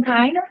bạn cũng thông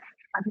thái nữa.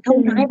 Bạn phải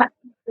thông thái, bạn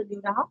từ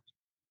điều đó.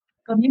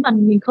 Còn nếu mà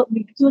mình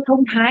chưa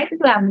thông thái,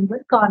 tức là mình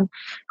vẫn còn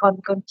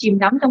chìm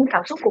đắm trong cái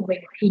cảm xúc của mình,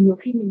 thì nhiều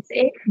khi mình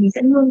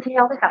sẽ nương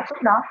theo cái cảm xúc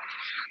đó.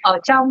 Ở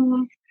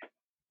trong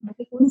một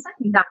cái cuốn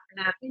sách mình đọc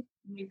là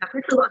mình đọc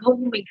cái tựa thôi,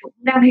 nhưng mình cũng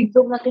đang hình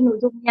dung ra cái nội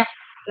dung nha,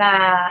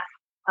 là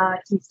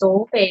chỉ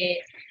số về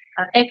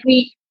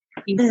EQ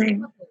thì sẽ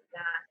có thể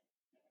là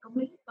thống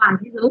lĩnh toàn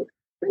thế giới.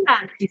 Tức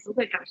là chỉ số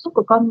về cảm xúc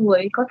của con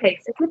người có thể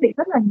sẽ quyết định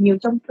rất là nhiều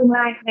trong tương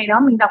lai. Ngày đó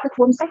mình đọc cái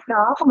cuốn sách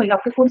đó, không phải đọc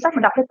cái cuốn sách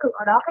mà đọc cái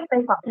tựa đó cách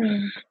đây khoảng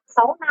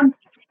 6 năm.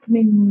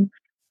 Mình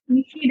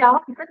khi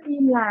đó thì tất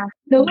nhiên là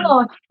đúng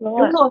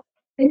rồi.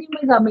 Thế nhưng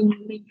bây giờ mình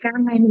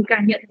càng ngày mình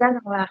càng nhận ra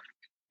rằng là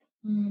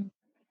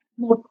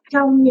một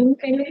trong những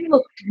cái lĩnh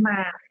vực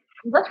mà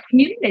rất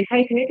hiếm để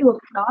thay thế được,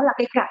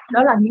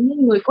 đó là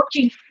những người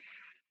coaching,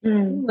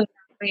 những người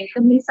làm về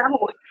tâm lý xã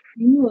hội,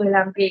 những người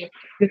làm về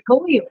việc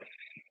thấu hiểu.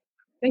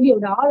 Cái điều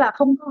đó là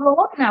không có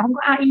robot nào, không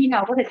có AI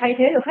nào có thể thay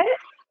thế được hết,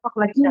 hoặc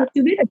là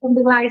chưa biết là trong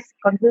tương lai,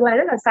 còn tương lai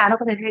rất là xa nó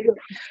có thể thay được.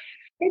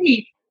 Thế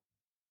thì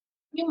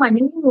nhưng mà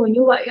những người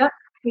như vậy á,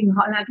 thì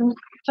họ là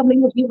trong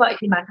lĩnh vực như vậy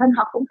thì bản thân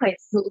họ cũng phải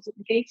sử dụng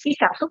cái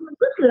cảm xúc nó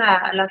rất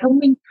là thông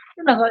minh,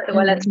 tức là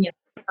gọi là gì nhỉ?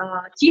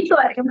 Trí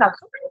tuệ trong cảm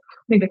xúc ấy.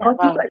 Mình phải có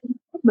trí tuệ trong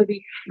cảm xúc, bởi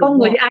vì con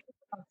người thì ai cũng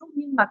có cảm xúc,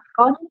 nhưng mà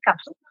có những cảm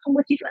xúc nó không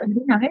có trí tuệ như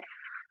thế nào hết.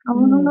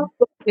 Nó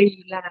cực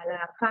kỳ là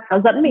nó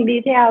dẫn mình đi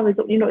theo, ví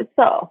dụ như nỗi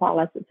sợ hoặc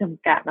là sự trầm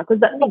cảm, nó cứ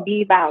dẫn mình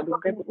đi vào đúng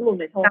cái vũng lùn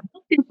này thôi. Cảm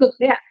xúc tiêu cực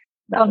đấy ạ.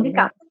 Còn cái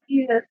cảm xúc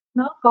kia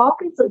nó có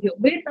cái sự hiểu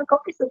biết, nó có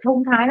cái sự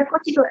thông thái, nó có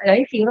trí tuệ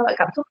đấy, thì nó gọi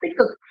cảm xúc tích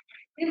cực.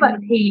 Thế vậy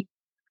thì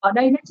ở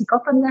đây nó chỉ có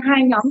phân ra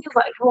hai nhóm như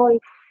vậy thôi.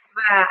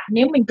 Và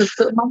nếu mình thực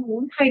sự mong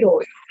muốn thay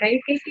đổi cái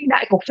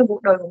đại cục trong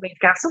cuộc đời của mình,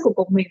 cảm xúc của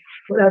cuộc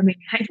đời mình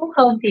hạnh phúc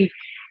hơn, thì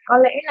có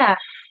lẽ là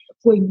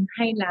Quỳnh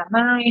hay là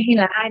Mai hay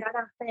là ai đó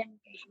đang xem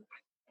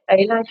cái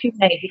livestream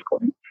này thì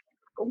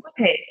cũng có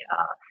thể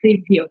tìm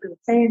hiểu thử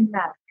xem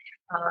là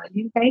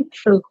những cái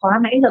từ khóa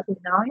nãy giờ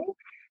Quỳnh nói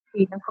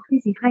thì nó có cái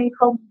gì hay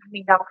không,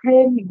 mình đọc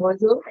thêm, mình bồi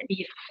dưỡng. Tại vì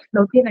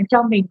đầu tiên là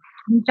cho mình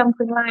trong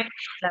tương lai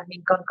là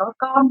mình còn có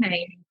con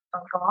này, mình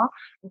còn có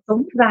cuộc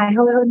sống dài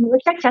hơi hơn nữa,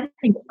 chắc chắn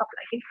mình cũng đọc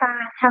lại cái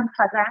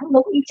pha dáng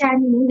giống y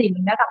chang như những gì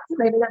mình đã đọc trước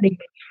đây với gia đình.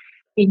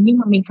 Thì nhưng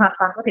mà mình hoàn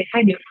toàn có thể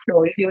thay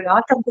đổi điều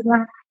đó trong tương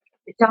lai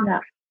để cho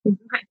mình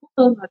cũng hạnh phúc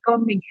hơn, và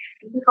con mình,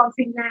 những con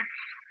sinh ra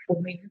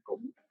của mình nó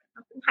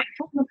cũng hạnh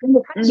phúc, nó cũng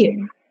được phát triển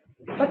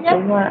tốt nhất.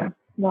 Đúng rồi.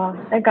 Vâng,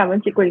 em cảm ơn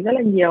chị Quỳnh rất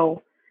là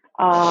nhiều.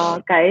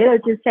 Cái lời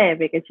chia sẻ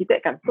về cái trí tuệ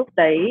cảm xúc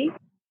đấy,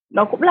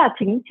 nó cũng là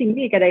chính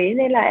vì cái đấy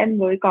nên là em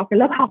mới có cái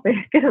lớp học về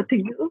kết hợp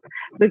tình nữ.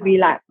 Bởi vì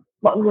là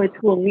mọi người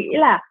thường nghĩ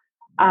là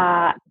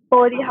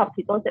tôi đi học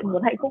thì tôi sẽ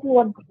muốn hạnh phúc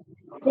luôn,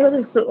 nhưng mà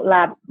thực sự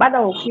là bắt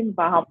đầu khi mà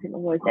vào học thì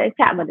mọi người sẽ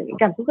chạm vào những cái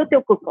cảm xúc rất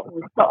tiêu cực, mọi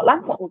người sợ lắm,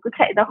 mọi người cứ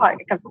chạy ra khỏi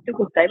cái cảm xúc tiêu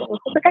cực đấy, mọi người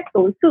không biết cách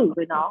đối xử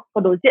với nó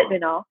và đối diện với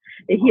nó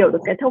để hiểu được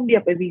cái thông điệp.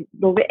 Bởi vì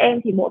đối với em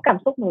thì mỗi cảm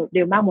xúc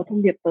đều mang một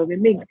thông điệp tới với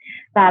mình,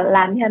 và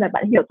làm như là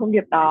bạn hiểu thông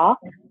điệp đó,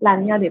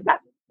 làm như để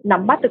bạn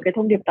nắm bắt được cái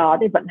thông điệp đó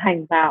để vận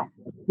hành vào,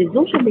 để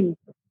giúp cho mình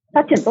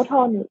phát triển tốt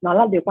hơn, nó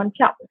là điều quan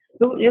trọng.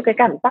 Ví dụ như cái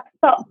cảm giác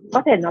sợ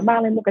có thể nó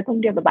mang lên một cái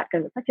thông điệp là bạn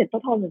cần phải phát triển tốt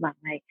hơn về mảng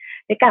này.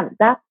 Cái cảm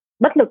giác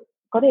bất lực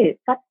có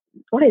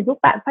thể giúp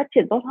bạn phát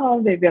triển tốt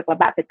hơn về việc là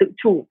bạn phải tự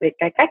chủ về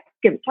cái cách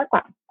kiểm soát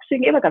suy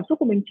nghĩ và cảm xúc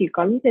của mình chỉ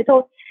có như thế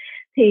thôi.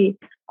 Thì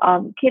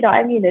khi đó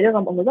em nhìn thấy được là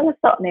mọi người rất là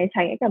sợ né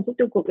tránh cái cảm xúc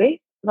tiêu cực ấy,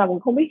 và mình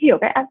không biết hiểu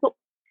cách áp dụng.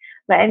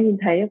 Và em nhìn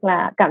thấy được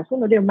là cảm xúc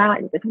nó đều mang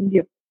lại những cái thông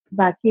điệp,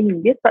 và khi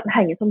mình biết vận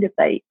hành cái thông điệp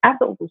đấy, áp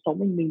dụng cuộc sống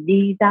mình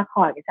đi ra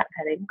khỏi cái trạng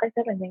thái đấy một cách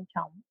rất là nhanh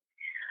chóng.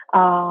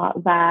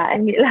 Và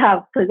em nghĩ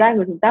là thời gian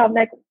của chúng ta hôm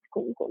nay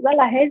cũng rất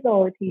là hết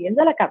rồi. Thì em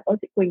rất là cảm ơn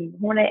chị Quỳnh,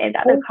 hôm nay em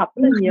đã được học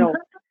rất là nhiều.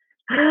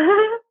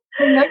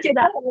 Mình nói chuyện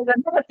đã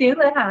gần 1 tiếng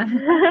rồi hả?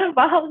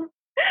 Vâng.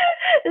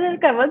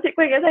 Cảm ơn chị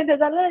Quỳnh đã dành thời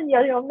gian rất là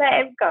nhiều. Thì hôm nay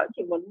em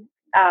chỉ muốn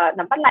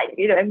nắm bắt lại những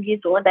cái điều em ghi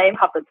xuống ở đây, em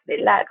học được đấy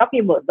là góc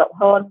nhìn mở rộng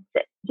hơn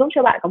sẽ giúp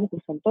cho bạn có một cuộc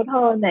sống tốt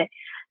hơn này,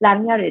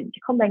 làm nhau để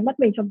không đánh mất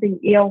mình trong tình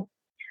yêu.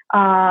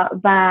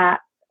 Và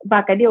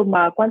cái điều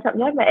mà quan trọng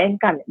nhất mà em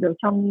cảm nhận được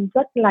trong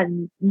rất là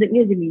những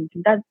điều gì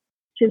chúng ta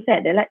chia sẻ,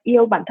 đấy là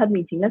yêu bản thân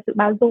mình chính là sự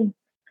bao dung.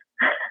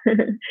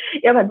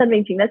 Yêu bản thân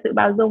mình chính là sự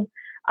bao dung.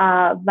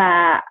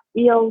 Và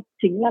yêu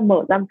chính là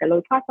mở ra một cái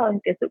lối thoát cho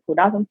cái sự khổ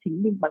đau trong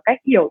chính mình, bằng cách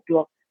hiểu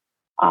được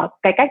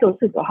cái cách đối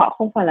xử của họ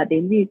không phải là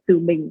đến vì từ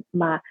mình,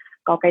 mà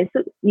có cái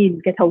sự nhìn,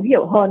 cái thấu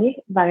hiểu hơn ý,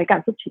 và cái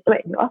cảm xúc trí tuệ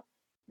nữa.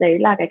 Đấy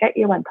là cái cách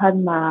yêu bản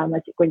thân mà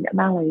chị Quỳnh đã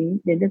mang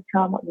đến được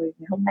cho mọi người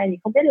ngày hôm nay. Thì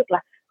không biết được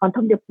là còn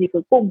thông điệp gì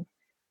cuối cùng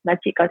mà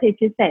chị có thể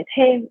chia sẻ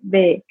thêm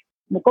về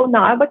một câu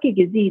nói, bất kỳ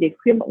cái gì để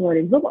khuyên mọi người,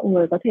 để giúp mọi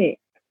người có thể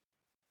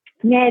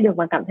nghe được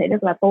và cảm thấy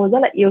được là tôi rất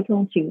là yêu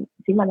thương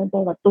chính bản thân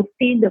tôi, và tôi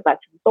tin được là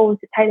chúng tôi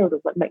sẽ thay đổi được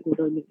vận mệnh của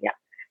đời mình ạ.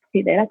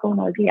 Thì đấy là câu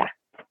nói gì ạ?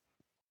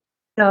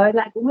 Trời ơi,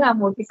 lại cũng là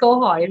một cái câu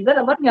hỏi rất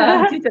là bất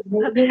ngờ chứ chuẩn bị.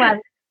 Nhưng mà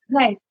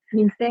này,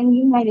 mình sẽ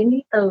nghĩ ngay đến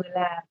cái từ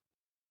là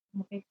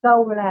một cái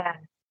câu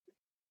là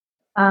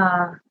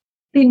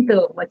tin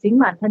tưởng vào chính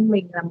bản thân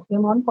mình là một cái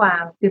món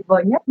quà tuyệt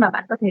vời nhất mà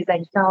bạn có thể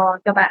dành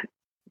cho bạn.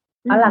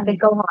 Đó là cái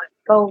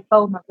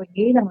câu mà Quỳnh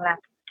nghĩ rằng là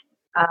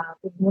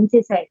Quỳnh muốn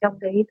chia sẻ trong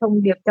cái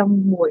thông điệp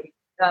trong buổi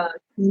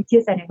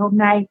chia sẻ ngày hôm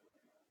nay.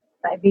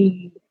 Tại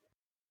vì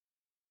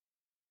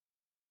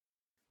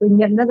Quỳnh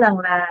nhận ra rằng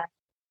là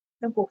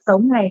trong cuộc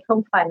sống này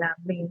không phải là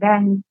mình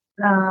đang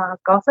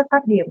có xuất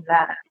phát điểm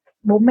là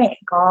bố mẹ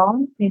có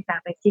nền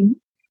tảng tài chính,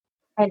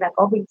 hay là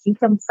có vị trí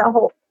trong xã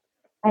hội,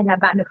 hay là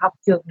bạn được học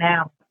trường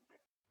nào,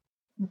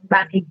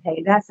 bạn hình thể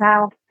ra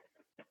sao.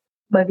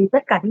 Bởi vì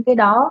tất cả những cái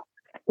đó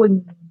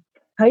Quỳnh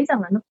thấy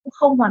rằng là nó cũng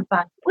không hoàn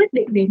toàn quyết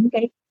định đến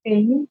cái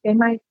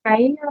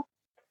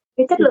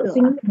chất lượng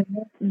suy nghĩ của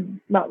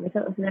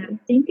mình.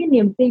 Chính cái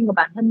niềm tin của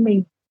bản thân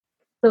mình,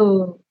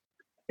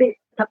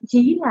 thậm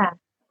chí là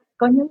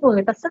có những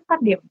người ta xuất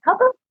phát điểm thấp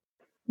ấy,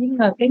 nhưng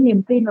mà cái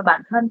niềm tin vào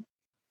bản thân,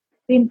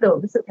 tin tưởng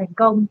cái sự thành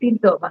công, tin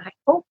tưởng vào hạnh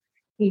phúc,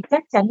 thì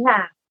chắc chắn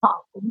là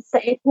họ cũng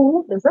sẽ thu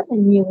hút được rất là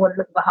nhiều nguồn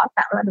lực, và họ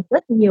tạo ra được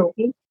rất nhiều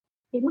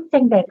cái bức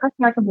tranh đẹp khác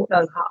nhau trong cuộc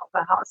đời họ,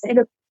 và họ sẽ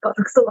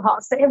thực sự họ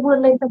sẽ vươn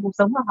lên trong cuộc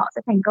sống, và họ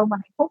sẽ thành công và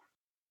hạnh phúc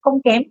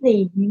không kém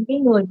gì những cái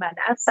người mà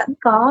đã sẵn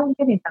có những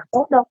cái nền tảng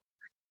tốt đâu.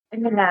 Cho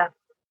nên là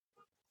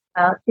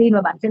tin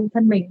vào bản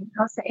thân mình,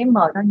 nó sẽ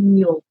mở ra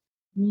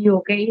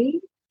nhiều cái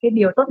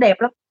điều tốt đẹp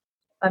lắm.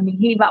 Và mình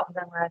hy vọng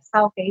rằng là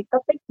sau cái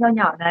topic nho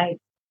nhỏ này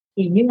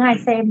thì những ai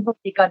xem thôi,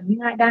 chỉ cần những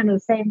ai đang được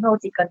xem thôi,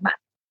 chỉ cần bạn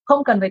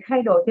không cần phải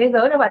thay đổi thế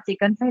giới đâu, bạn chỉ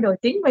cần thay đổi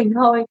chính mình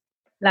thôi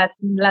là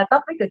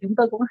topic của chúng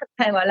tôi cũng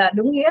gọi là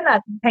đúng nghĩa là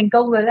thành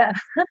công rồi đấy.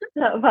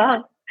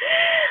 Vâng.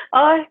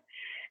 Ôi,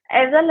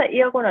 em rất là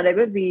yêu câu nói đấy,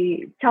 bởi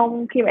vì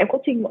trong khi mà em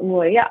coaching mọi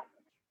người ạ,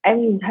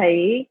 em nhìn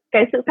thấy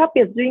cái sự khác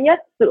biệt duy nhất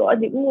giữa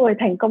những người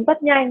thành công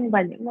rất nhanh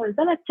và những người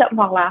rất là chậm,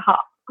 hoặc là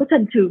họ cứ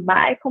chần chừ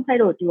mãi không thay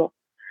đổi được,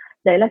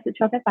 đấy là sự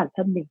cho phép bản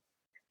thân mình.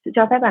 Sự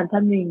cho phép bản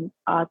thân mình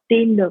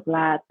tin được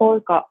là tôi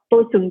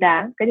xứng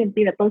đáng, cái niềm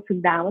tin là tôi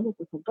xứng đáng với một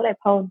cuộc sống tốt đẹp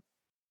hơn.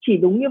 Chỉ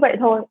đúng như vậy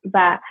thôi.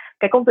 Và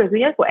cái công việc duy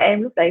nhất của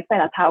em lúc đấy phải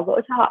là tháo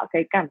gỡ cho họ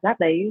cái cảm giác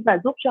đấy, và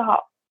giúp cho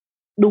họ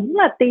đúng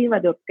là tin vào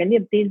được cái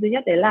niềm tin duy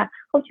nhất đấy, là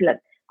không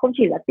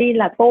chỉ là tin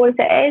là tôi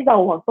sẽ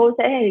giàu hoặc tôi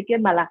sẽ hay kia,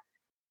 mà là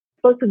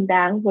tôi xứng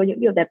đáng với những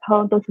điều đẹp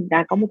hơn, tôi xứng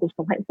đáng có một cuộc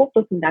sống hạnh phúc,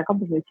 tôi xứng đáng có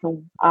một người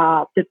chồng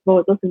tuyệt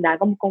vời, tôi xứng đáng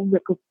có một công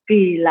việc cực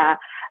kỳ là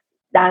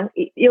đáng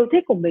yêu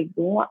thích của mình,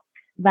 đúng không ạ?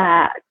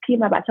 Và khi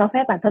mà bạn cho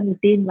phép bản thân mình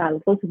tin vào là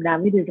tôi xứng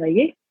đáng với điều đấy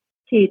ấy,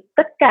 thì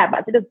tất cả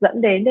bạn sẽ được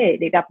dẫn đến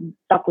để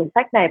đọc quyển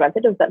sách này, bạn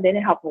sẽ được dẫn đến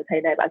để học của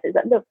thầy này, bạn sẽ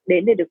dẫn được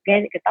đến để được nghe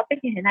những cái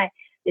topic như thế này,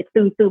 để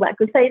từ từ bạn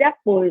cứ xây đắp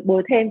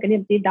bồi thêm cái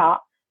niềm tin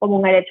đó. Và một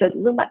ngày đẹp trời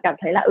tự dưng bạn cảm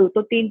thấy là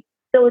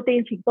tôi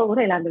tin chính tôi có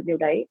thể làm được điều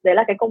đấy. Đấy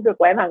là cái công việc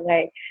của em hàng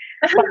ngày.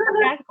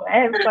 Podcast của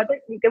em có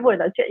những cái buổi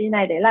nói chuyện như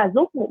này, đấy là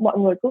giúp mọi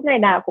người cứ ngày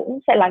nào cũng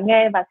sẽ lắng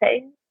nghe, và sẽ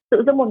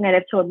tự dưng một ngày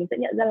đẹp trời mình sẽ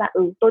nhận ra là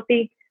tôi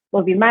tin,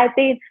 bởi vì Mai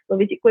tin, bởi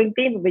vì chị Quỳnh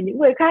tin, bởi vì những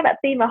người khác đã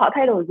tin và họ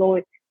thay đổi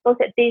rồi, tôi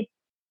sẽ tin.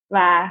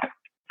 Và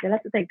đấy là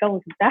sự thành công của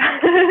chúng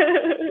ta.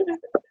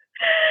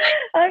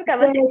 Cảm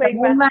ơn chị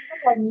Quỳnh. Cảm ơn Mai rất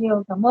là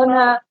nhiều. Cảm ơn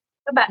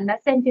các bạn đã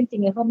xem chương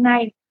trình ngày hôm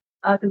nay.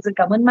 Thực sự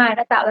cảm ơn Mai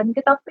đã tạo ra những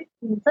cái topic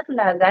rất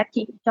là giá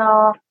trị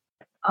cho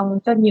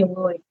nhiều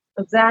người.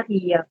 Thực ra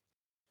thì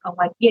ở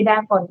ngoài kia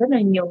đang còn rất là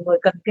nhiều người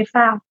cần cái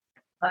phao.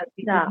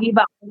 Thì hy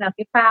vọng là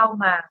cái phao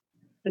mà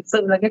thực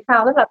sự là cái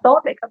phao rất là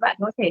tốt để các bạn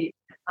có thể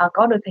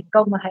có được thành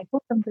công và hạnh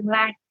phúc trong tương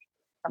lai.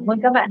 Cảm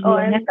ơn các bạn nhiều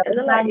nha. Em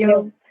rất là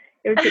yêu.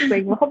 Yêu chị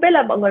Quỳnh. Mà không biết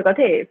là mọi người có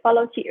thể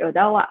follow chị ở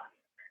đâu ạ?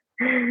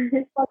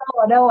 Follow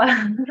ở đâu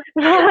ạ?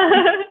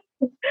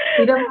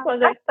 Thì đâu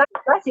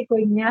tag chị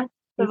Quỳnh nha.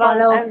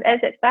 Vâng, em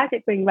sẽ tag chị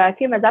Quỳnh, và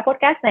khi mà ra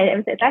podcast này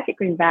em sẽ tag chị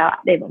Quỳnh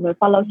vào để mọi người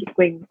follow chị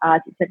Quỳnh,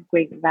 chị Trần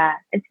Quỳnh. Và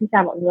em xin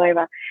chào mọi người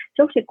và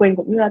chúc chị Quỳnh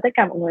cũng như là tất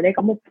cả mọi người đây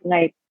có một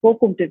ngày vô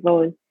cùng tuyệt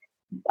vời.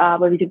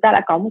 Bởi vì chúng ta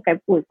đã có một cái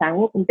buổi sáng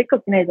vô cùng tích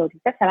cực như này rồi thì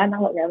chắc chắn là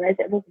năng lượng ngày hôm nay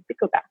sẽ vô cùng tích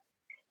cực ạ.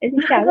 Em xin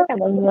chào tất cả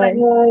mọi người.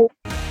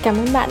 Cảm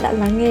ơn bạn đã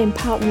lắng nghe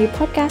Empower Me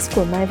Podcast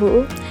của Mai Vũ.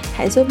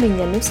 Hãy giúp mình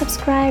nhấn nút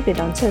subscribe để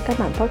đón chờ các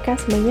bản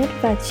podcast mới nhất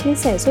và chia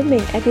sẻ giúp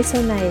mình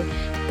episode này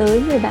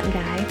tới người bạn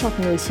gái hoặc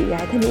người chị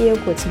gái thân yêu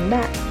của chính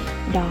bạn.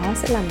 Đó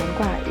sẽ là món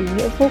quà ý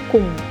nghĩa vô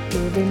cùng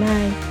đối với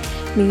Mai.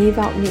 Mình hy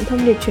vọng những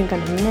thông điệp truyền cảm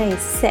hứng này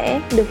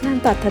sẽ được lan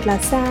tỏa thật là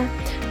xa,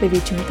 bởi vì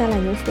chúng ta là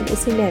những phụ nữ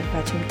xinh đẹp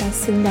và chúng ta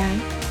xứng đáng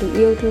được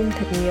yêu thương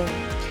thật nhiều.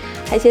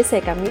 Hãy chia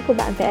sẻ cảm nghĩ của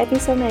bạn về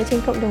episode này trên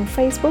cộng đồng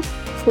Facebook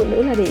Phụ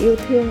nữ là để yêu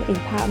thương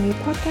Empower Me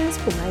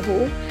Podcast của Mai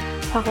Vũ,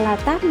 hoặc là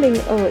tag mình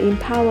ở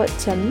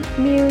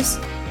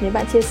empowered.muse nếu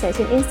bạn chia sẻ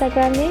trên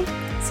Instagram nhé.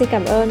 Xin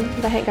cảm ơn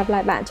và hẹn gặp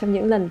lại bạn trong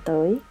những lần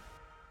tới.